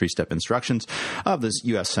general 3-step instructions of the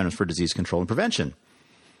U.S. Centers for Disease Control and Prevention.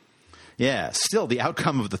 Yeah, still the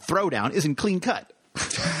outcome of the throwdown isn't clean cut.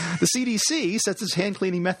 The CDC says its hand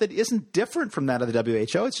cleaning method isn't different from that of the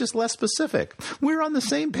WHO. It's just less specific. We're on the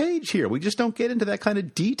same page here. We just don't get into that kind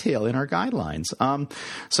of detail in our guidelines.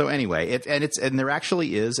 So anyway, there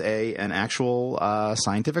actually is an actual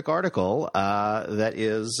scientific article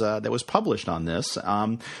that was published on this,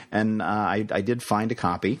 and I did find a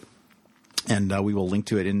copy. And we will link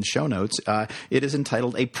to it in the show notes. It is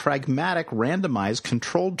entitled A Pragmatic Randomized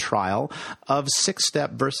Controlled Trial of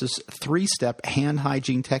 6-Step versus 3-Step Hand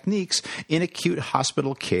Hygiene Techniques in Acute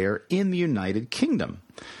Hospital Care in the United Kingdom.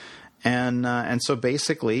 And so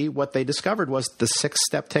basically what they discovered was the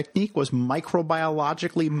 6-step technique was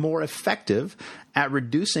microbiologically more effective at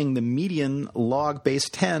reducing the median log base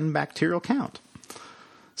 10 bacterial count.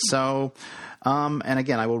 So... and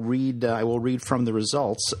again, I will read from the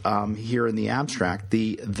results here in the abstract.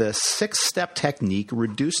 The 6-step technique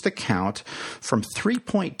reduced the count from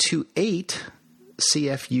 3.28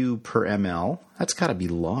 CFU per ml. That's got to be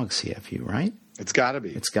log CFU, right? It's got to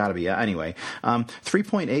be. It's got to be. Anyway,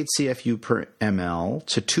 3.8 CFU per ml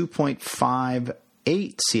to 2.58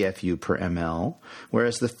 CFU per ml,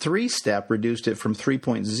 whereas the 3-step reduced it from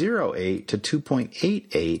 3.08 to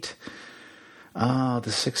 2.88. The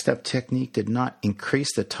 6-step technique did not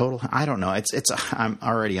increase the total. I don't know.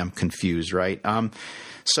 I'm confused, right?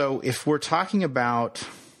 So if we're talking about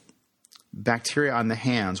bacteria on the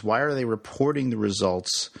hands, why are they reporting the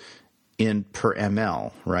results in per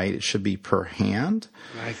ml, right? It should be per hand.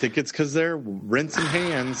 I think it's because they're rinsing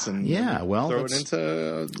hands and throw it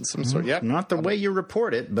into some sort. Yeah, not the way you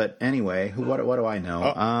report it, but anyway, what do I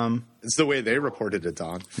know? It's the way they reported it,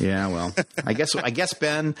 Don. Yeah, well, I guess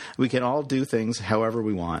Ben, we can all do things however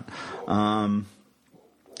we want.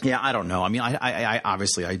 Yeah, I don't know. I mean, I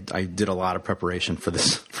obviously I did a lot of preparation for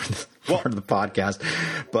this part of the podcast,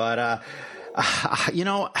 but.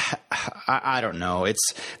 I don't know.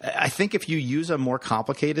 I think if you use a more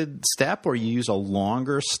complicated step or you use a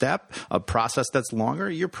longer step, a process that's longer,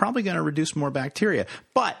 you're probably going to reduce more bacteria.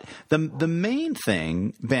 But the main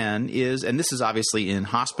thing, Ben, is, and this is obviously in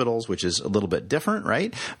hospitals, which is a little bit different,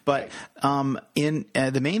 right? But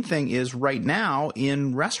the main thing is right now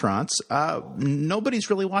in restaurants, nobody's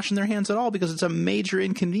really washing their hands at all because it's a major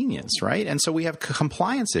inconvenience, right? And so we have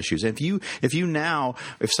compliance issues.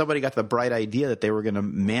 If somebody got the bright idea that they were going to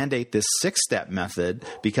mandate this 6-step method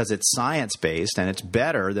because it's science-based and it's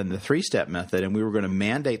better than the 3-step method, and we were going to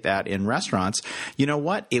mandate that in restaurants, you know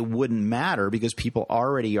what? It wouldn't matter because people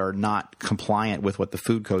already are not compliant with what the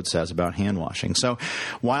food code says about hand washing. So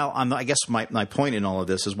while I guess my point in all of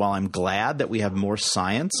this is, while I'm glad that we have more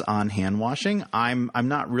science on hand washing, I'm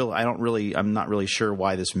not really sure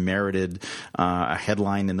why this merited a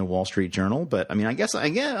headline in the Wall Street Journal. But I mean, I guess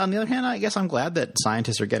again, on the other hand, I guess I'm glad that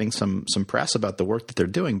scientists are getting some press about the work that they're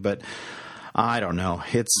doing. But I don't know.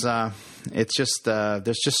 It's just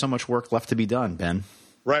there's just so much work left to be done, Ben.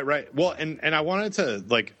 Right. Well, and I wanted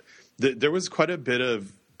to there was quite a bit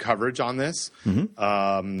of coverage on this,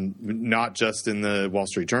 not just in the Wall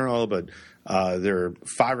Street Journal, but there are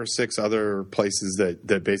 5 or 6 other places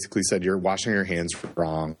that basically said you're washing your hands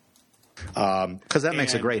wrong. Because that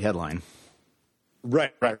makes a great headline.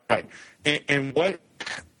 Right. And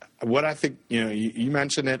what I think, you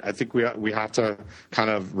mentioned it, I think we have to kind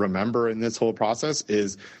of remember in this whole process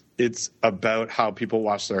is it's about how people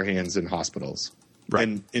wash their hands in hospitals. Right.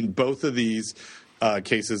 And in both of these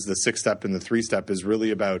cases, the 6-step and the 3-step is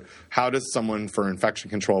really about how does someone for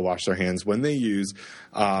infection control wash their hands when they use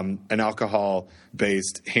an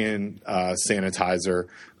alcohol-based hand sanitizer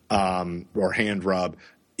or hand rub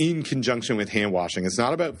in conjunction with hand washing. It's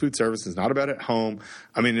not about food service. It's not about at home.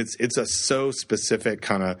 I mean, it's a so specific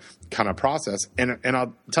kind of process. And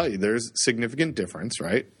I'll tell you, there's significant difference,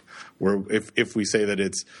 right? Where if we say that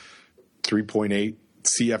it's 3.8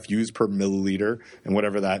 CFUs per milliliter and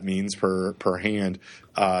whatever that means per hand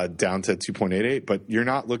down to 2.88, but you're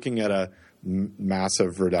not looking at a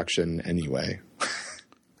massive reduction anyway.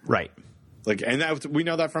 Right. And we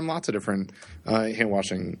know that from lots of different hand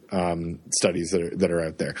washing studies that are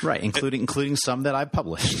out there, right? Including some that I've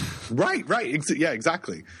published. Right. Yeah,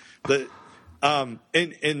 exactly. And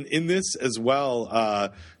in this as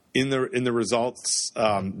well, in the results,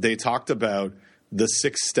 they talked about the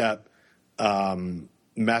 6-step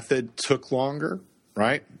method took longer,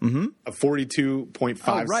 right? Mm-hmm.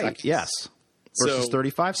 42.5 seconds. Yes. Versus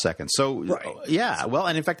 35 seconds. So, right. Yeah. Well,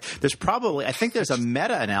 and in fact, I think there's a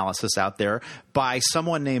meta-analysis out there by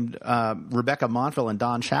someone named Rebecca Montville and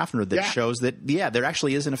Don Schaffner that shows that, there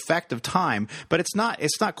actually is an effect of time, but it's not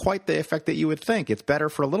quite the effect that you would think. It's better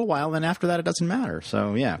for a little while, and after that, it doesn't matter.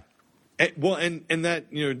 So, yeah. And that,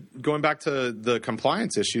 going back to the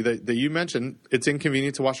compliance issue that you mentioned, it's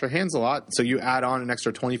inconvenient to wash your hands a lot. So you add on an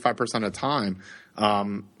extra 25% of time,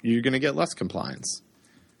 you're going to get less compliance.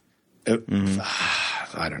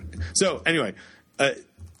 I don't. So anyway,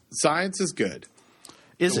 science is good.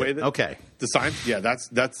 Is it? Okay. The science,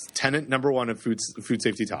 that's tenet number 1 of food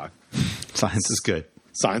safety talk. Science is good.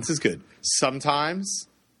 Science is good. Sometimes,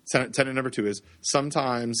 tenet number 2 is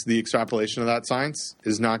sometimes the extrapolation of that science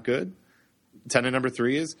is not good. Tenet number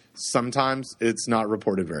 3 is sometimes it's not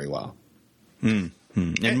reported very well. And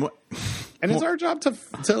it's our job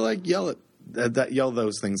to yell at. Yell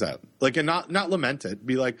those things out, and not lament it.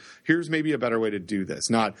 Be like, here's maybe a better way to do this.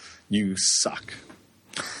 Not you suck.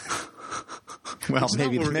 Well,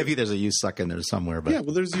 maybe there's a you suck in there somewhere. But yeah,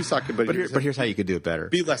 well, there's you suck. But here's how you could do it better.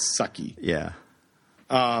 Be less sucky. Yeah.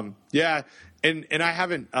 Yeah, and I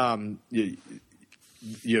haven't.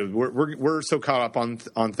 We're so caught up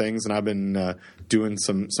on things, and I've been doing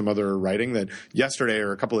some other writing that yesterday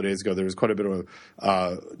or a couple of days ago there was quite a bit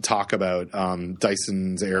of talk about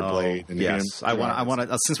Dyson's Airblade. And yes, I want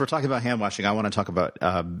to. Since we're talking about hand washing, I want to talk about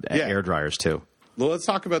air dryers too. Well, let's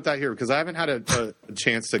talk about that here because I haven't had a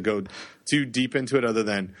chance to go too deep into it, other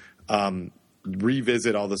than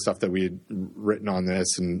revisit all the stuff that we had written on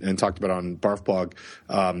this and talked about on Barf Blog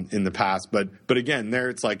in the past. But again, there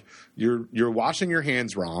it's like you're washing your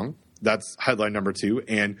hands wrong. That's headline number 2.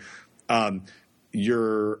 And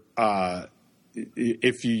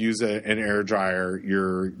if you use an air dryer,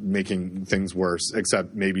 you're making things worse,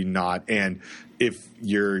 except maybe not. And if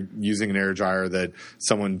you're using an air dryer that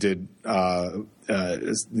someone did that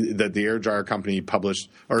the air dryer company published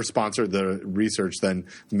or sponsored the research, then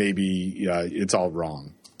maybe it's all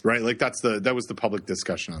wrong, right? That was the public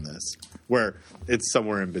discussion on this, where it's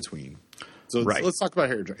somewhere in between. So let's talk about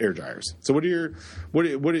air dryers. So what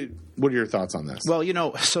are your thoughts on this?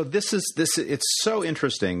 Well, so this it's so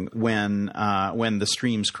interesting when the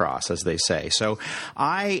streams cross, as they say. So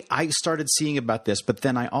I started seeing about this, but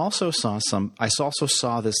then I also saw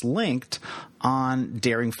this linked on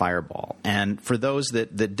Daring Fireball. And for those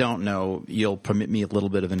that don't know, you'll permit me a little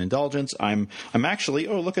bit of an indulgence. I'm actually,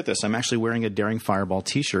 look at this. I'm actually wearing a Daring Fireball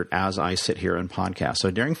t-shirt as I sit here and podcast.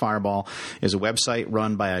 So Daring Fireball is a website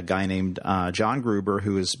run by a guy named John Gruber,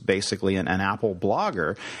 who is basically an Apple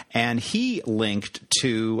blogger. And he linked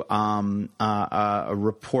to a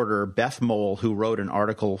reporter, Beth Mole, who wrote an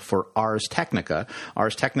article for Ars Technica.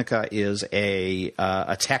 Ars Technica is a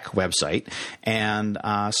tech website. And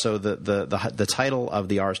so the title of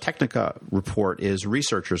the Ars Technica report is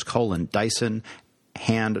Researchers: Dyson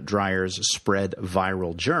hand dryers spread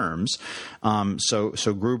viral germs.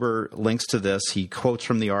 So Gruber links to this. He quotes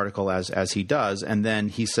from the article as he does, and then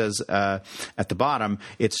he says at the bottom,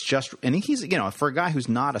 it's just, and he's, for a guy who's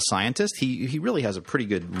not a scientist, he really has a pretty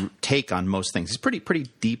good take on most things. He's pretty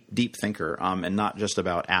deep thinker, and not just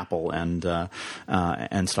about Apple and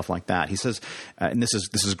stuff like that. He says, and this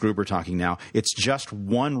is Gruber talking now, it's just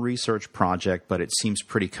one research project, but it seems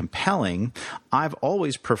pretty compelling. I've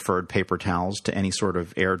always preferred paper towels to any sort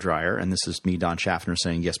of air dryer, and this is me, Don Schaffner,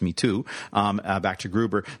 saying yes, me too. Back to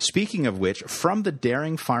Gruber. Speaking of which, from the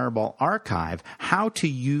Daring Fireball archive, how to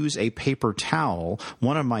use a paper towel,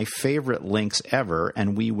 one of my favorite links ever,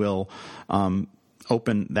 and we will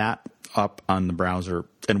open that up on the browser,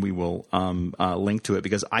 and we will link to it,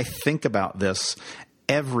 because I think about this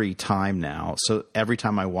every time now. So every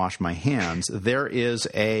time I wash my hands, there is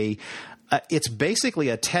it's basically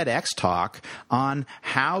a TEDx talk on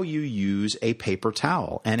how you use a paper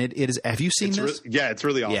towel. And it is, have you seen this? It's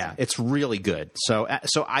really awesome. Yeah, it's really good. So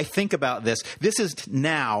I think about this. This is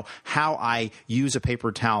now how I use a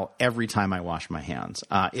paper towel every time I wash my hands.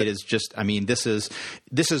 It is just, this is,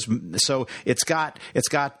 so it's got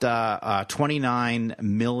 29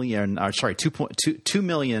 million,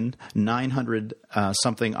 2,900,000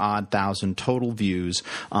 something odd thousand total views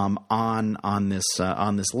on this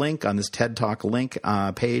link, on this TED Talk link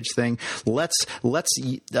page thing. Let's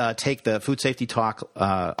take the Food Safety Talk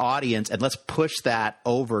audience and let's push that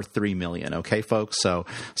over 3 million. Okay, folks. So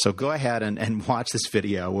go ahead and watch this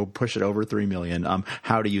video. We'll push it over 3 million.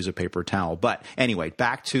 How to use a paper towel. But anyway,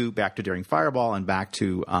 back to Daring Fireball and back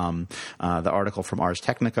to the article from Ars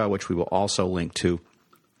Technica, which we will also link to.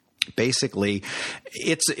 Basically,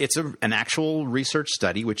 it's an actual research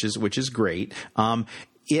study, which is great.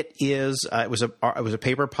 It was a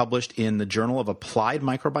paper published in the Journal of Applied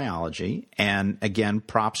Microbiology, and again,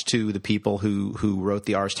 props to the people who wrote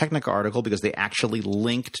the Ars Technica article, because they actually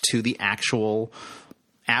linked to the actual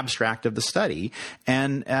abstract of the study,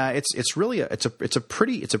 and it's a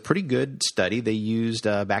pretty good study. They used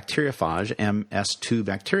bacteriophage, MS2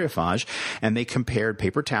 bacteriophage, and they compared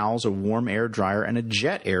paper towels, a warm air dryer, and a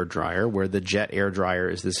jet air dryer, where the jet air dryer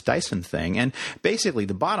is this Dyson thing. And basically,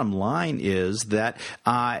 the bottom line is that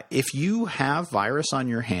if you have virus on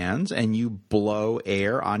your hands and you blow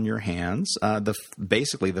air on your hands, the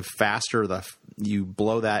faster you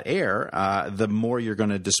blow that air, the more you're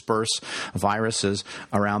going to disperse viruses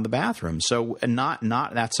around the bathroom. So not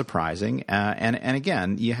that surprising. And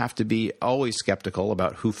again, you have to be always skeptical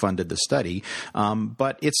about who funded the study.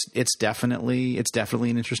 But it's definitely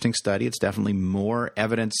an interesting study. It's definitely more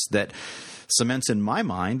evidence that cements in my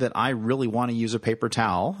mind that I really want to use a paper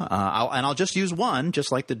towel. I'll just use one,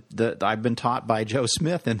 just like the I've been taught by Joe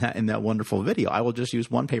Smith in that wonderful video. I will just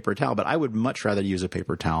use one paper towel, but I would much rather use a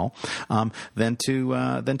paper towel than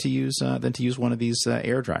to use one of these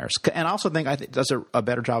air dryers. And I also think it does a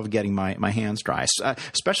better job of getting my hands dry,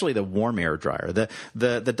 especially the warm air dryer.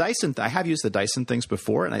 The Dyson, I have used the Dyson things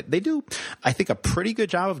before, and they do, I think, a pretty good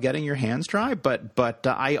job of getting your hands dry. But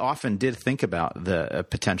I often did think about the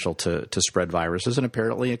potential to spread viruses, and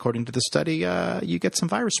apparently, according to the study, you get some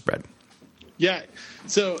virus spread. Yeah.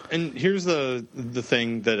 So, and here's the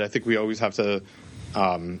thing that I think we always have to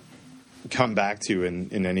come back to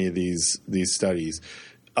in any of these studies.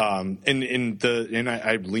 And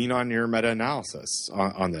I lean on your meta-analysis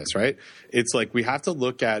on this, right? It's like we have to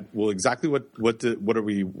look at, well, exactly what are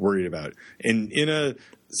we worried about? And in a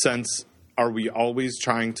sense, are we always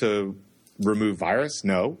trying to remove virus?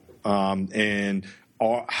 No. And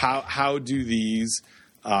how do these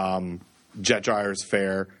jet dryers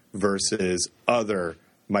fare versus other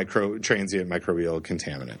transient microbial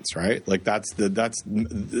contaminants, right? Like that's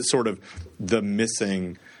sort of the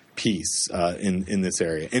missing piece in this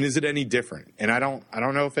area. And is it any different? And I don't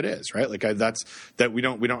know if it is, right? Like we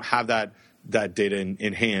don't have that that data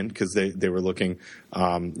in hand because they were looking,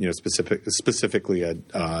 specifically at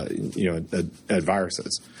at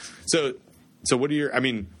viruses. So what do you?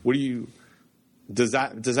 Does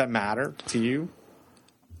that matter to you?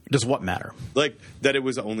 Does what matter? Like that it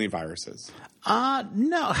was only viruses?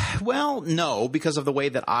 No. Well, no, because of the way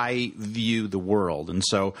that I view the world, and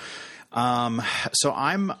so. So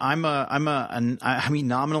nominally,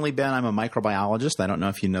 Ben, I'm a microbiologist. I don't know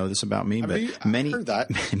if you know this about me, but I've heard that.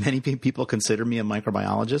 many people consider me a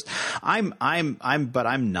microbiologist. But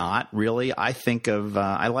I'm not really.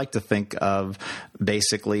 I like to think of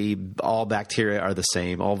basically all bacteria are the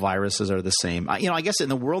same. All viruses are the same. I guess in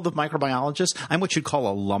the world of microbiologists, I'm what you'd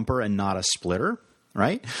call a lumper and not a splitter.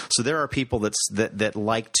 Right? So there are people that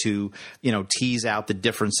like to, tease out the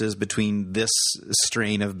differences between this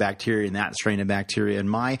strain of bacteria and that strain of bacteria. And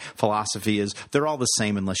my philosophy is they're all the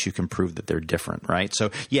same unless you can prove that they're different, right? So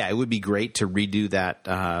yeah, it would be great to redo that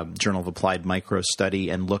Journal of Applied Micro study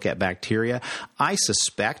and look at bacteria. I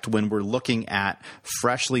suspect when we're looking at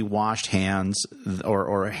freshly washed hands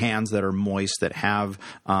or hands that are moist that have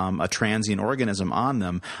a transient organism on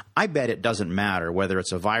them, I bet it doesn't matter whether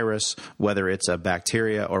it's a virus, whether it's a bacteria,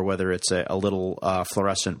 or whether it's a little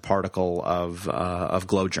fluorescent particle of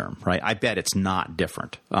glow germ, right? I bet it's not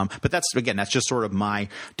different. But that's just sort of my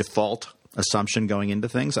default assumption going into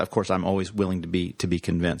things. Of course, I'm always willing to be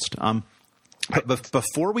convinced. But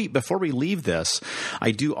before we leave this,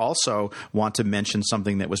 I do also want to mention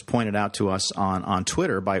something that was pointed out to us on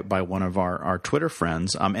Twitter by one of our Twitter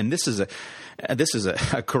friends, and this is a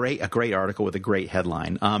great article with a great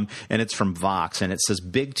headline, and it's from Vox, and it says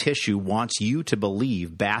Big Tissue wants you to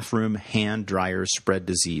believe bathroom hand dryers spread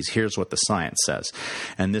disease. Here's what the science says,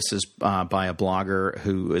 and this is by a blogger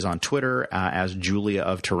who is on Twitter as Julia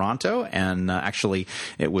of Toronto, and actually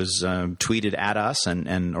it was tweeted at us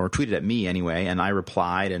or tweeted at me anyway. And I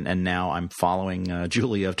replied, and now I'm following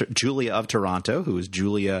Julia of Toronto, who is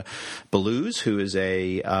Julia Belluz, who is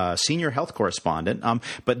a senior health correspondent.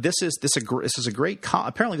 But this is a great.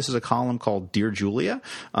 Apparently, this is a column called Dear Julia,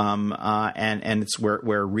 and it's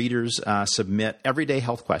where readers submit everyday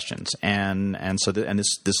health questions, and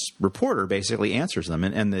this reporter basically answers them.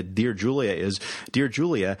 And the Dear Julia is, Dear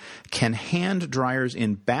Julia, can hand dryers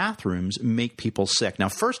in bathrooms make people sick? Now,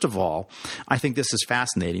 first of all, I think this is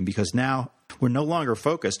fascinating because now we're no longer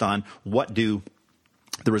focused on what do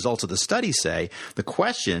the results of the study say. The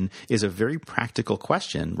question is a very practical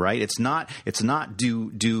question, right? It's not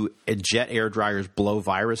do jet air dryers blow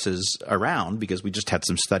viruses around, because we just had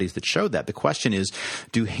some studies that showed that. The question is,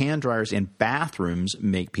 do hand dryers in bathrooms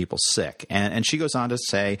make people sick? And she goes on to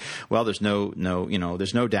say, well, there's no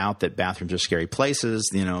doubt that bathrooms are scary places.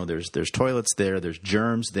 There's toilets there, there's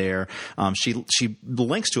germs there. She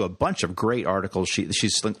links to a bunch of great articles. She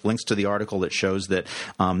links to the article that shows that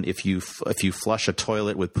if you flush a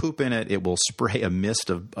toilet with poop in it, it will spray a mist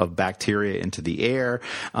of bacteria into the air.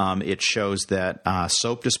 It shows that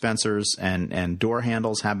soap dispensers and door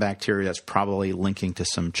handles have bacteria. That's probably linking to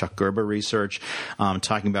some Chuck Gerber research,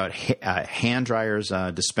 talking about hand dryers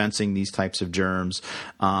dispensing these types of germs.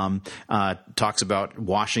 Talks about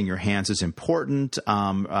washing your hands is important.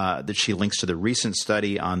 That she links to the recent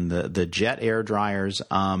study on the jet air dryers.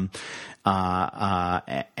 But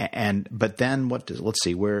then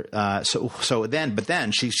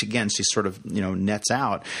she sort of nets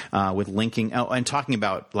out with linking and talking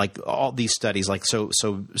about like all these studies, like so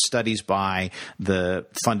studies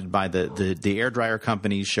funded by the air dryer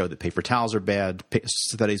companies show that paper towels are bad.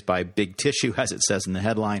 Studies by Big Tissue, as it says in the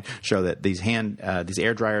headline, show that these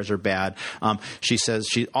air dryers are bad. She says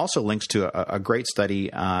she also links to a great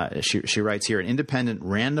study. She writes here, an independent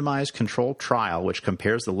randomized controlled trial which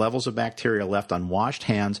compares the levels of bacteria left on washed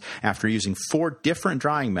hands after using 4 different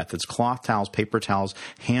drying methods: cloth towels, paper towels,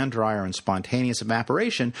 hand dryer, and spontaneous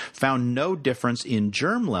evaporation, found no difference in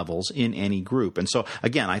germ levels in any group. And so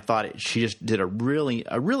again, I thought she just did a really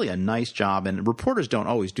nice job, and reporters don't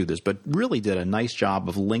always do this, but really did a nice job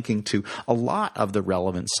of linking to a lot of the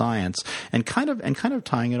relevant science and kind of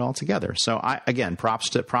tying it all together. So props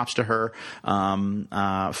to her,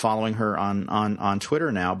 following her on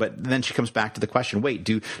Twitter now. But then she comes back to the question: wait,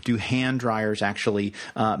 do hand dryers actually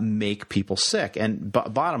make people sick? And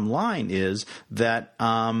bottom line is that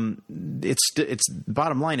it's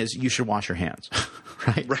bottom line is you should wash your hands,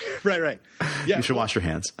 right? Right. Yeah, you should wash your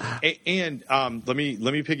hands. And let me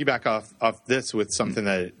piggyback off this with something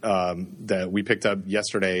that we picked up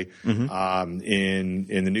yesterday in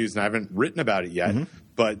the news, and I haven't written about it yet.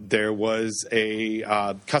 But there was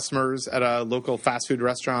customers at a local fast food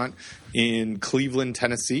restaurant in Cleveland,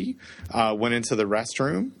 Tennessee, went into the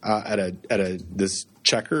restroom at this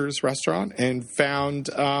Checkers restaurant and found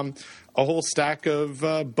a whole stack of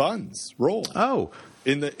buns rolled. Oh.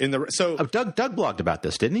 So Doug blogged about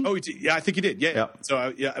this, didn't he? Oh, yeah, I think he did. Yeah. Yep.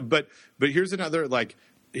 So but here's another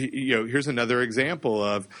here's another example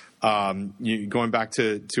of going back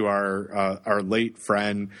to our late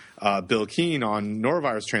friend Bill Keane on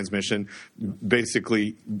norovirus transmission.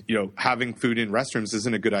 Basically, having food in restrooms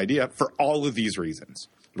isn't a good idea for all of these reasons,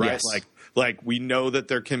 right? Yes. Like we know that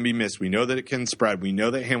there can be mist. We know that it can spread. We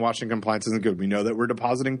know that hand washing compliance isn't good. We know that we're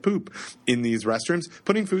depositing poop in these restrooms.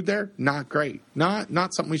 Putting food there, not great. Not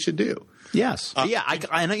something we should do. Yes.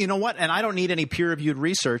 I know. You know what? And I don't need any peer-reviewed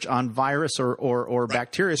research on virus or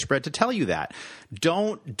bacteria spread to tell you that.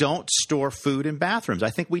 Don't store food in bathrooms.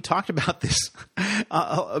 I think we talked about this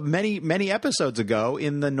many episodes ago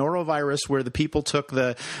in the norovirus, where the people took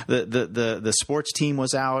the sports team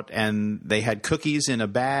was out and they had cookies in a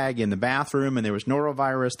bag in the bathroom, and there was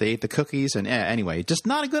norovirus. They ate the cookies, and anyway, just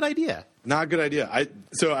not a good idea. Not a good idea.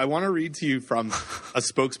 So I want to read to you from a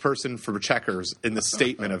spokesperson for Checkers in the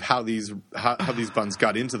statement of how these buns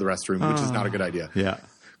got into the restroom, which is not a good idea. Yeah.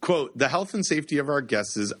 Quote, the health and safety of our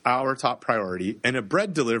guests is our top priority, and a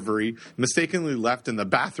bread delivery mistakenly left in the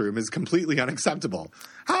bathroom is completely unacceptable.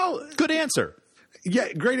 How? Good answer.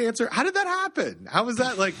 Yeah, great answer. How did that happen? How was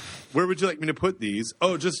that where would you like me to put these?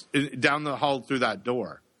 Oh, just down the hall through that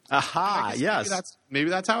door. Aha, yes. Maybe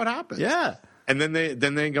that's how it happens. Yeah. And then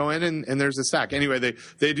they go in and there's a stack. Anyway,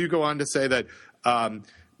 they do go on to say that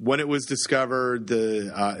when it was discovered,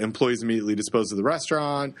 the employees immediately disposed of the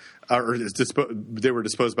restaurant, they were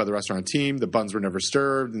disposed by the restaurant team. The buns were never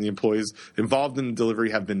served, and the employees involved in the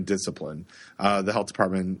delivery have been disciplined. The health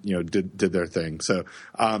department, did their thing. So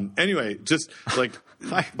anyway, just like.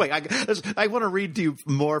 I want to read to you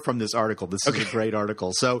more from this article. This is a great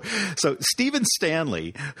article. So Stephen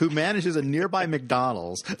Stanley, who manages a nearby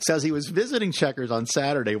McDonald's, says he was visiting Checkers on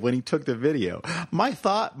Saturday when he took the video. My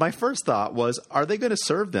first thought was, are they going to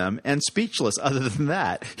serve them? And speechless. Other than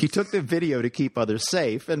that, he took the video to keep others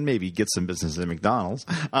safe and maybe get some business at McDonald's.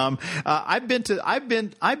 I've been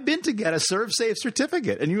to get a Serve Safe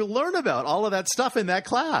certificate, and you learn about all of that stuff in that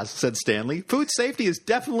class, said Stanley. Food safety is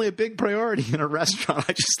definitely a big priority in a restaurant.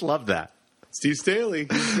 I just love that. Steve Staley.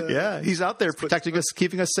 He's out there protecting us,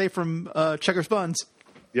 keeping us safe from Checkers buns.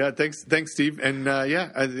 Yeah, thanks, Steve. And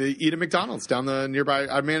eat at McDonald's down the nearby.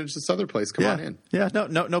 I manage this other place. Come on in. Yeah,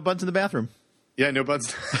 no buns in the bathroom. Yeah, no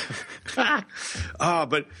buns.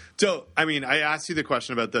 But so I mean, I asked you the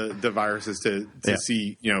question about the viruses to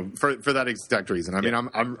see, for that exact reason. I mean,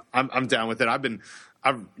 I'm down with it.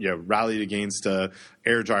 I've rallied against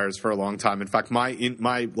air dryers for a long time. In fact, my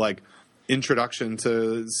introduction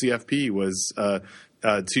to CFP was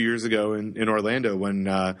 2 years ago in Orlando when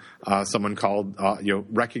someone called,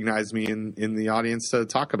 recognized me in the audience to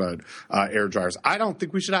talk about air dryers. I don't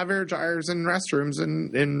think we should have air dryers in restrooms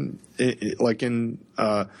in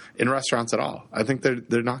restaurants at all. I think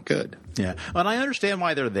they're not good. Yeah, and I understand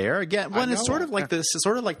why they're there. Again, it's sort of like this. It's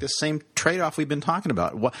sort of like the same trade-off we've been talking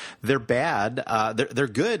about. They're bad. They're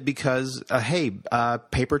good because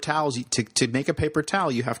paper towels. To make a paper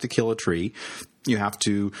towel, you have to kill a tree. You have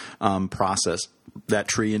to process that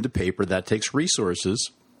tree into paper. That takes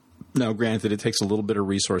resources. Now, granted, it takes a little bit of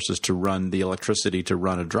resources to run the electricity to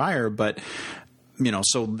run a dryer, but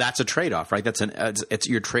so that's a trade-off, right?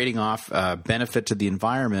 You're trading off benefit to the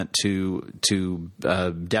environment to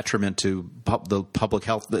detriment to the public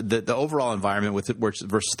health, the overall environment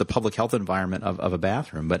versus the public health environment of a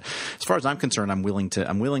bathroom. But as far as I'm concerned, I'm willing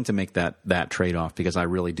to make that trade-off because I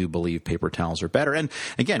really do believe paper towels are better. And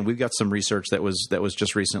again, we've got some research that was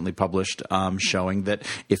just recently published showing that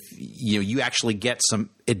if you actually get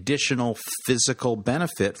some additional physical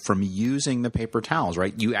benefit from using the paper towels,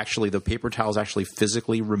 right? The paper towels actually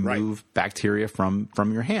physically remove bacteria from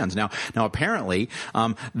your hands. Now apparently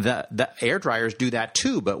the air dryers do that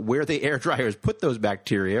too, but where the air dryers put those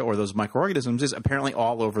bacteria or those microorganisms is apparently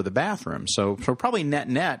all over the bathroom. So probably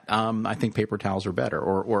net, I think paper towels are better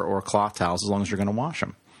or cloth towels as long as you're going to wash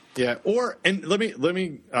them. Yeah, and let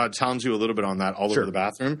me challenge you a little bit on that over the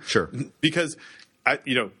bathroom. Sure, because. While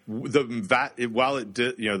it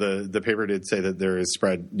did, the paper did say that there is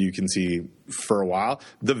spread you can see for a while,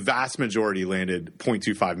 the vast majority landed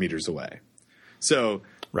 0.25 meters away. So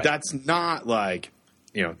that's not like,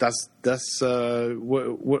 that's how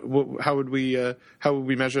would we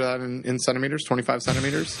measure that in centimeters? 25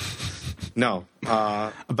 centimeters? No,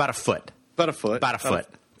 about a foot. About a foot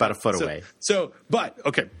away.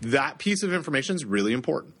 But that piece of information is really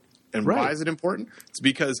important. And why is it important? It's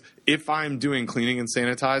because if I'm doing cleaning and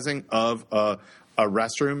sanitizing of a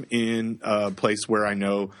restroom in a place where I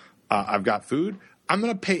know I've got food, I'm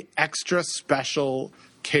going to pay extra special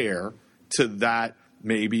care to that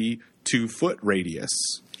maybe 2-foot radius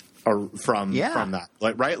or from that,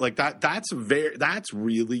 like, right? Like that's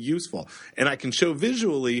really useful. And I can show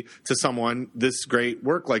visually to someone this great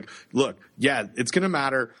work. Like, look, yeah, it's going to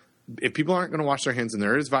matter if people aren't going to wash their hands and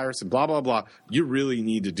there is virus and blah, blah, blah. You really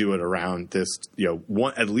need to do it around this,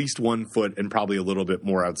 at least 1 foot and probably a little bit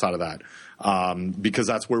more outside of that. Because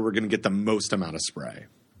that's where we're going to get the most amount of spray.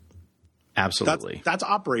 Absolutely. That's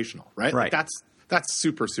operational, right? Right. Like that's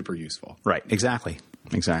super, super useful. Right. Exactly.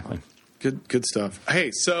 Good stuff.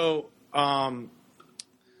 Hey, so I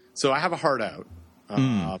have a heart out,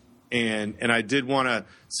 and I did want to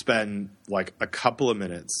spend like a couple of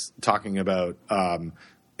minutes talking about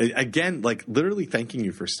again, like literally thanking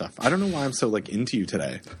you for stuff. I don't know why I'm so like into you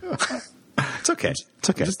today. It's okay.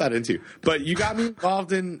 I'm just that into you. But you got me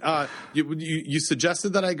involved in. You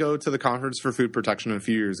suggested that I go to the Conference for Food Protection a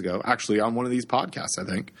few years ago. Actually, on one of these podcasts, I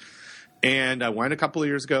think. And I went a couple of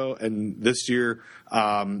years ago, and this year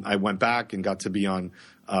I went back and got to be on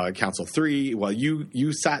Council 3 while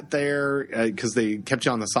you sat there because they kept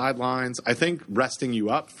you on the sidelines, I think resting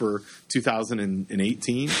you up for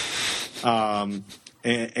 2018.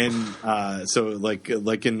 So like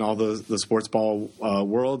in all the sports ball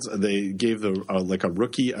worlds, they gave like a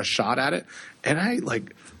rookie a shot at it, and I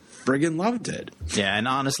like friggin' loved it. Yeah, and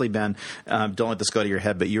honestly, Ben, don't let this go to your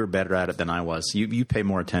head, but you were better at it than I was. You pay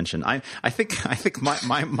more attention. I think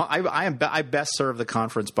I best serve the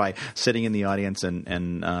conference by sitting in the audience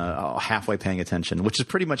and halfway paying attention, which is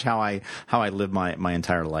pretty much how I live my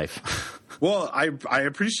entire life. Well, I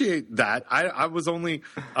appreciate that. I was only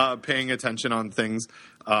paying attention on things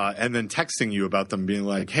and then texting you about them, being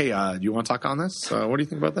like, "Hey, do you want to talk on this? What do you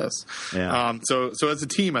think about this?" Yeah. So as a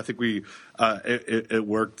team, I think it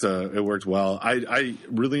worked. It worked well. I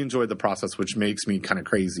really enjoyed the process, which makes me kind of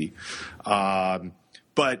crazy.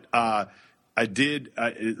 But I did.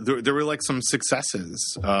 There were like some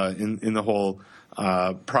successes in the whole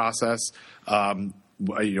process.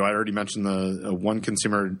 I already mentioned the one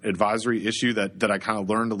consumer advisory issue that I kind of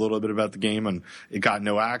learned a little bit about the game, and it got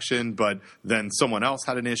no action. But then someone else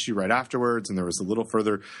had an issue right afterwards, and there was a little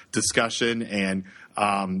further discussion. And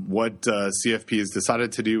what CFP has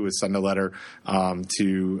decided to do is send a letter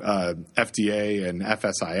to FDA and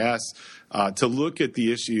FSIS to look at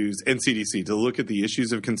the issues, and CDC, to look at the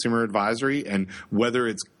issues of consumer advisory and whether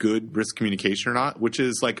it's good risk communication or not, which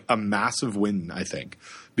is like a massive win, I think,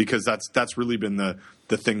 because that's really been the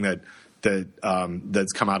thing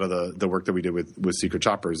that's come out of the work that we did with Secret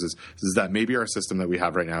Shoppers is that maybe our system that we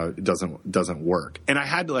have right now doesn't work. And I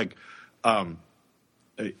had like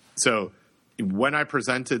so when I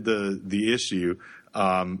presented the issue,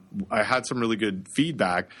 I had some really good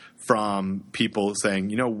feedback from people saying,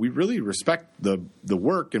 we really respect the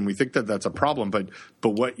work and we think that that's a problem, but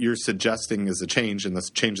what you're suggesting is a change, and the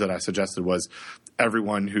change that I suggested was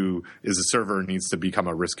everyone who is a server needs to become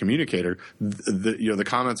a risk communicator. The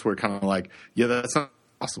comments were kind of like, yeah, that's not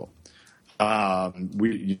possible.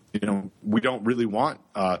 We don't really want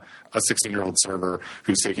a 16-year-old server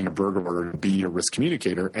who's taking a burger order to be a risk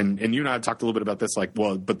communicator. And you and I have talked a little bit about this, like,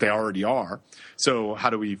 well, but they already are. So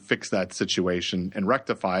how do we fix that situation and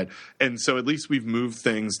rectify it? And so at least we've moved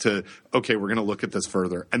things to, okay, we're going to look at this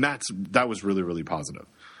further. And that was really, really positive.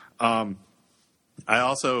 I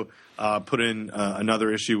also put in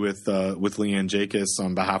another issue with Leanne Jacobs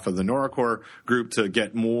on behalf of the NORACOR group to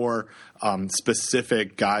get more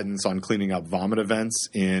specific guidance on cleaning up vomit events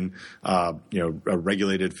in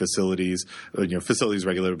regulated facilities, facilities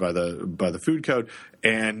regulated by the food code,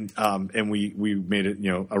 and we made it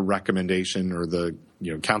a recommendation, or the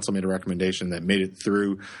council made a recommendation that made it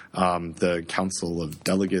through the Council of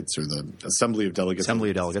Delegates, or the Assembly of Delegates. Assembly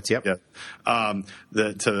of Delegates, yep.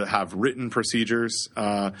 To have written procedures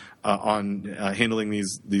on handling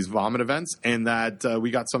these vomit events, and that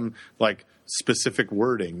we got some like specific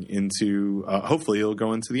wording into. Hopefully, it'll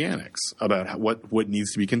go into the annex about what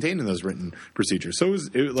needs to be contained in those written procedures. So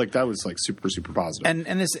that was like super, super positive.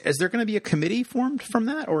 And is there going to be a committee formed from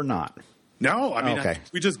that or not? No, I mean, okay.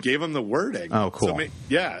 We just gave them the wording. Oh, cool.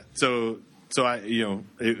 So I,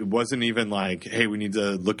 it wasn't even like, hey, we need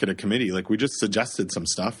to look at a committee. Like, we just suggested some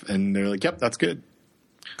stuff, and they're like, yep, that's good.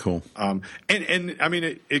 Cool. And I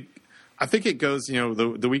mean, I think it goes,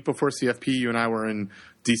 the week before CFP, you and I were in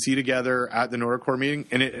DC together at the NORACOR meeting,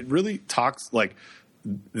 and it really talks like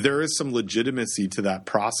there is some legitimacy to that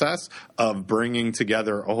process of bringing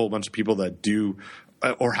together a whole bunch of people that do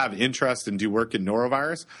or have interest and do work in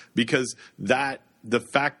norovirus, because the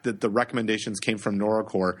fact that the recommendations came from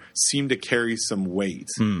NORACOR seemed to carry some weight.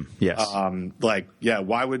 Yes.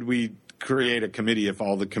 Why would we create a committee if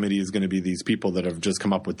all the committee is going to be these people that have just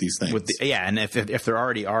come up with these things. And if there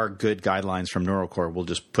already are good guidelines from NeuroCore, we'll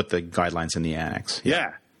just put the guidelines in the annex.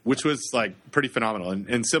 Yeah, which was like pretty phenomenal.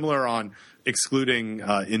 And similar on excluding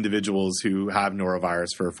individuals who have norovirus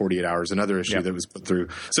for 48 hours, another issue that was put through.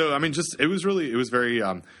 So, I mean, it was very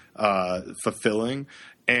fulfilling.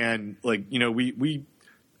 And like, you know, we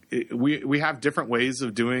have different ways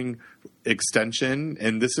of doing extension,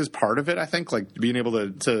 and this is part of it. I think, like being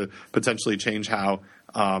able to potentially change how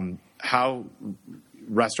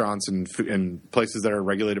restaurants and places that are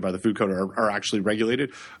regulated by the food code are actually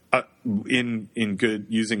regulated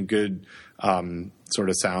using good sort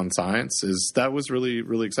of sound science. That was really,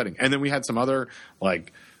 really exciting. And then we had some other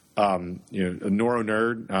like a neuro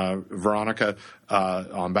nerd, Veronica,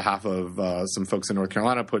 on behalf of some folks in North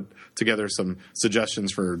Carolina, put together some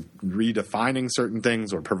suggestions for redefining certain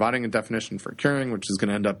things or providing a definition for curing, which is going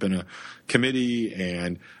to end up in a committee,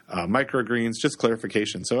 and microgreens, just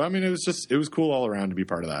clarification. So, I mean, it was cool all around to be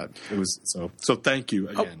part of that. It was so thank you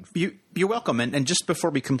again. You're welcome. And just before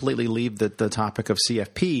we completely leave the topic of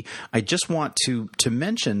CFP, I just want to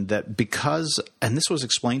mention that because, and this was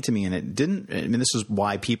explained to me, and this is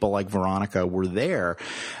why people like Veronica were there.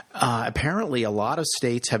 Apparently, a lot of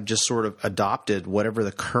states have just sort of adopted whatever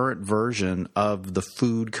the current version of the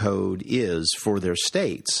food code is for their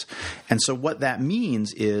states. And so what that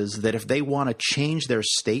means is that if they want to change their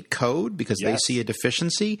state code because they see a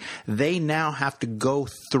deficiency, they now have to go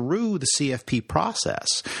through the CFP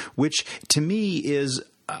process, which to me is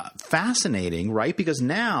fascinating, right? Because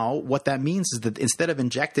now what that means is that instead of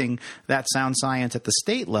injecting that sound science at the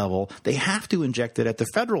state level, they have to inject it at the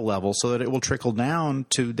federal level so that it will trickle down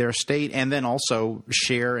to their state and then also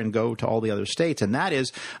share and go to all the other states. And that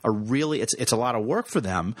is it's a lot of work for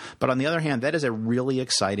them. But on the other hand, that is a really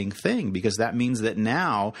exciting thing because that means that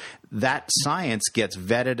now that science gets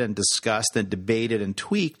vetted and discussed and debated and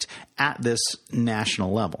tweaked at this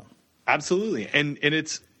national level. Absolutely. And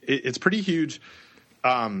it's pretty huge.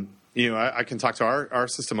 I can talk to our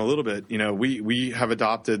system a little bit. You know, we have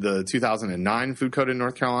adopted the 2009 food code in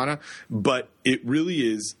North Carolina, but it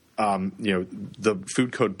really is, the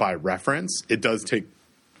food code by reference. It does take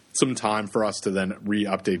some time for us to then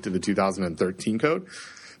re-update to the 2013 code,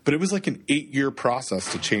 but it was like an 8-year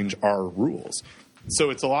process to change our rules. So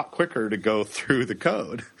it's a lot quicker to go through the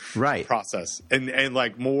code process and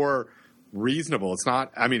like more reasonable. It's not,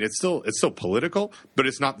 I mean, it's still political, but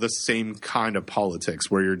it's not the same kind of politics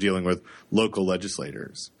where you're dealing with local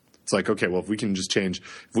legislators. It's like, okay, well, if we can just change,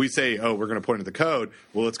 if we say, oh, we're going to point at the code,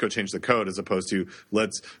 well, let's go change the code as opposed to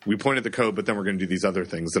we point at the code, but then we're going to do these other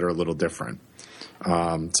things that are a little different.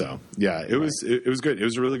 It was good. It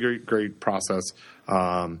was a really great process.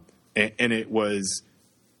 And it was,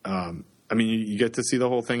 you get to see the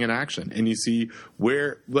whole thing in action and you see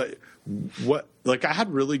like I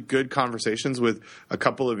had really good conversations with a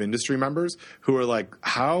couple of industry members who are like,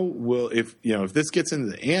 if this gets into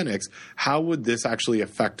the annex, how would this actually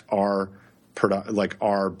affect our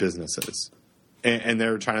businesses? And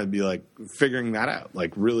they're trying to be like figuring that out,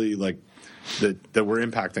 like really like that we're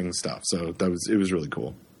impacting stuff. So it was really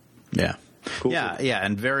cool. Yeah. Cool. Yeah.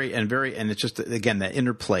 And it's just, again, that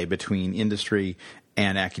interplay between industry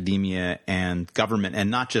and academia and government, and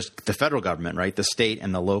not just the federal government, right? The state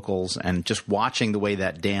and the locals, and just watching the way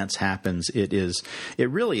that dance happens, it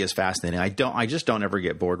really is fascinating. I just don't ever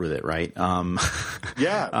get bored with it, right?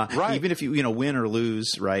 Right. Even if you win or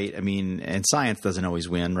lose, right? I mean, and science doesn't always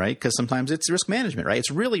win, right? Because sometimes it's risk management, right?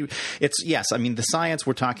 The science,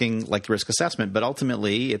 we're talking like risk assessment, but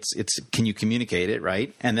ultimately it's can you communicate it,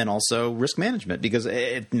 right? And then also risk management, because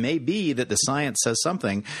it may be that the science says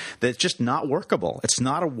something that's just not workable. It's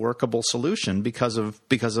not a workable solution because of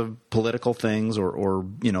political things or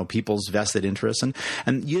people's vested interests,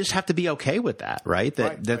 and you just have to be okay with that, right?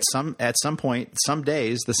 At some point, some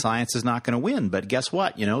days the science is not going to win, but guess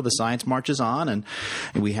what? The science marches on, and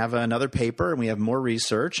we have another paper, and we have more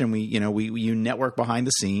research, and we network behind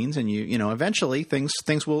the scenes, and eventually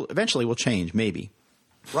things will change, maybe.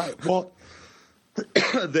 Right. Well.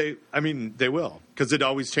 They will, because it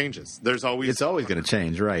always changes. It's always going to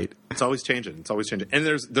change, right? It's always changing. And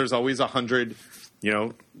there's always 100,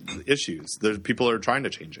 issues. People are trying to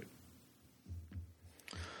change it.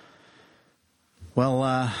 Well,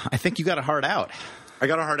 I think you got a heart out. I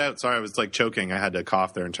got a heart out. Sorry, I was like choking. I had to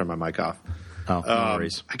cough there and turn my mic off. Oh, no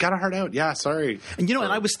worries. I got a heart out. Yeah, sorry. And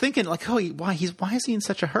and I was thinking like, why is he in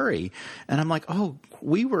such a hurry? And I'm like,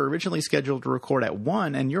 we were originally scheduled to record at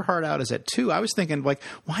 1 and your heart out is at 2. I was thinking like,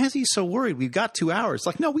 why is he so worried? We've got 2 hours.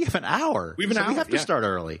 Like, no, we have an hour. We have to start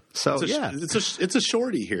early. So it's a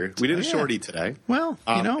shorty here. We did a shorty today. Well,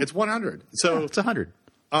 it's 100. So it's 100.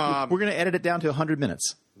 We're going to edit it down to 100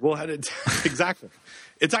 minutes. We'll edit exactly.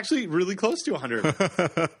 It's actually really close to 100.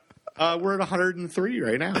 We're at 103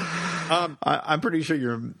 right now. I'm pretty sure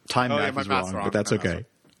your time math is wrong, but that's okay.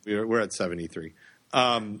 We're at 73.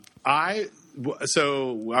 I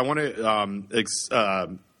want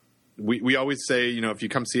to. We always say, if you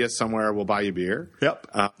come see us somewhere, we'll buy you beer. Yep.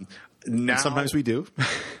 Now, sometimes we do.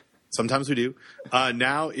 Sometimes we do.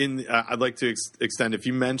 Now, I'd like to extend. If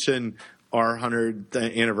you mention our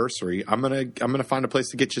 100th anniversary, I'm gonna find a place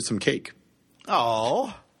to get you some cake.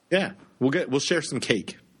 Oh, yeah. We'll share some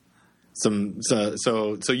cake. So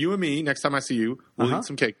you and me, next time I see you, we'll eat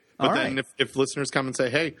some cake. But all then right. if listeners come and say,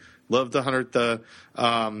 hey, loved the 100th,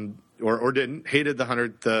 or didn't, hated the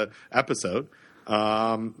 100th episode,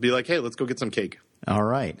 be like, hey, let's go get some cake. All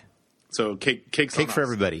right. So cake for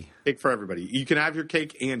everybody. Cake for everybody. You can have your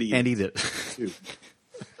cake and eat it. Too.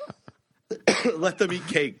 Let them eat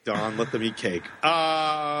cake, Don. Let them eat cake.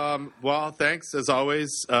 Well, thanks as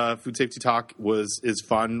always. Food Safety Talk is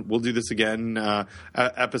fun. We'll do this again.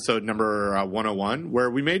 Episode number 101, where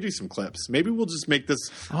we may do some clips. Maybe we'll just make this.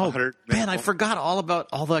 100 man, I forgot all about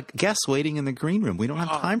all the guests waiting in the green room. We don't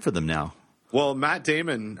have time for them now. Well, Matt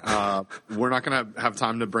Damon, we're not going to have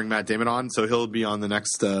time to bring Matt Damon on, so he'll be on the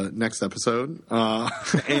next episode,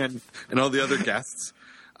 and all the other guests.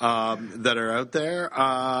 That are out there.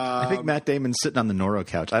 I think Matt Damon's sitting on the Noro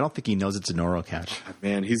couch. I don't think he knows it's a Noro couch.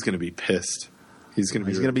 Man, he's going to be pissed. He's going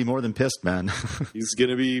to be more than pissed, man. He's going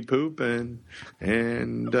to be pooping,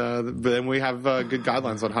 and then we have good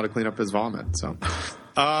guidelines on how to clean up his vomit. So,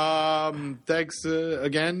 thanks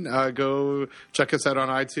again. Go check us out on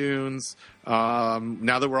iTunes.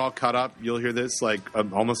 Now that we're all caught up, you'll hear this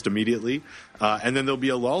almost immediately, and then there'll be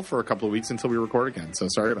a lull for a couple of weeks until we record again. So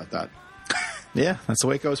sorry about that. Yeah, that's the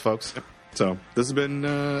way it goes, folks. So this has been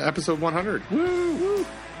episode 100. Woo, woo.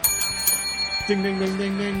 Ding, ding, ding,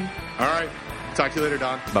 ding, ding. All right. Talk to you later,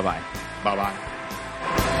 Don. Bye-bye. Bye-bye.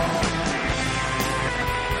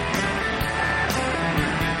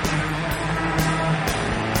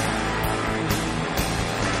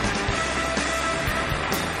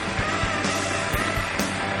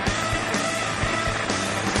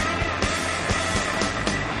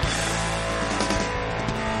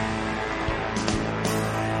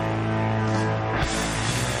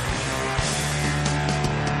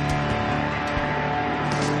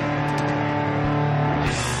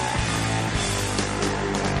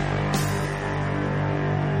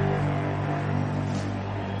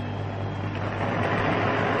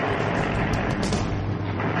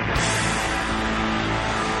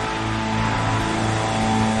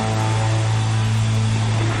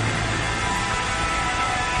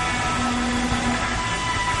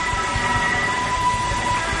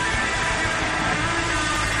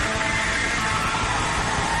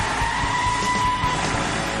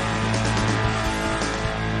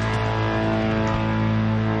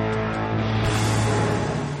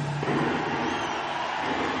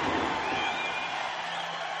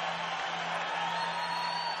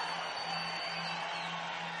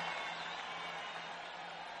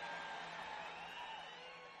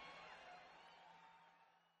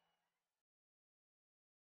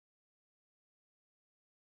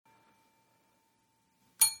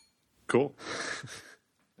 Cool.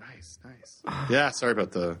 Nice. Yeah, sorry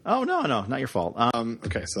about the... Oh, no, not your fault.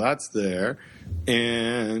 Okay, so that's there.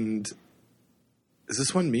 And is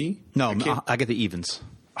this one me? No, I get the evens.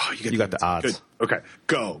 Oh, you got the odds. Good. Okay,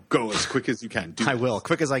 go as quick as you can. I will,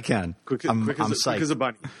 quick as I can. I'm psyched. Quick as a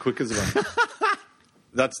bunny. Quick as a bunny.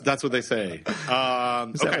 That's what they say. Is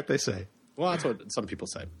that what they say? Well, that's what some people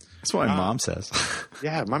say. That's what my mom says.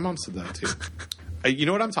 Yeah, my mom said that too. You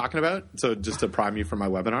know what I'm talking about? So just to prime you for my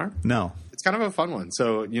webinar? No. It's kind of a fun one.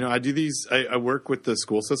 So, I do these, I work with the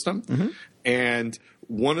school system. Mm-hmm. And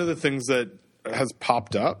one of the things that has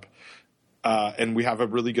popped up, and we have a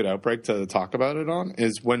really good outbreak to talk about it on,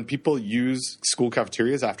 is when people use school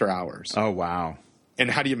cafeterias after hours. Oh, wow. And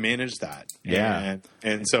how do you manage that? Yeah.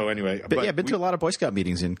 And so anyway. But been to a lot of Boy Scout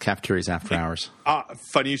meetings in cafeterias after hours.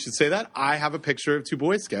 Funny you should say that. I have a picture of two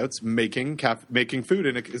Boy Scouts making food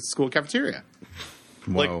in a school cafeteria.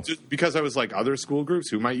 Whoa. Just because I was other school groups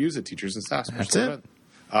who might use it, teachers and staff. That's it.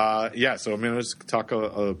 Yeah, so I'm going to just talk a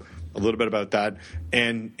little bit about that.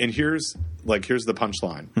 And here's the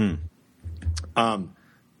punchline.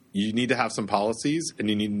 You need to have some policies, and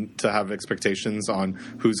you need to have expectations on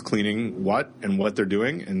who's cleaning what and what they're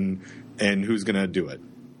doing and who's going to do it.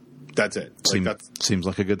 That's it. Seems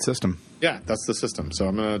like a good system. Yeah, that's the system. So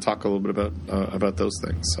I'm going to talk a little bit about those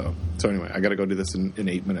things. So anyway, I got to go do this in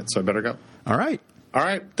 8 minutes, so I better go. All right.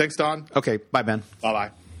 Thanks, Don. Okay, bye, Ben.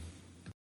 Bye-bye.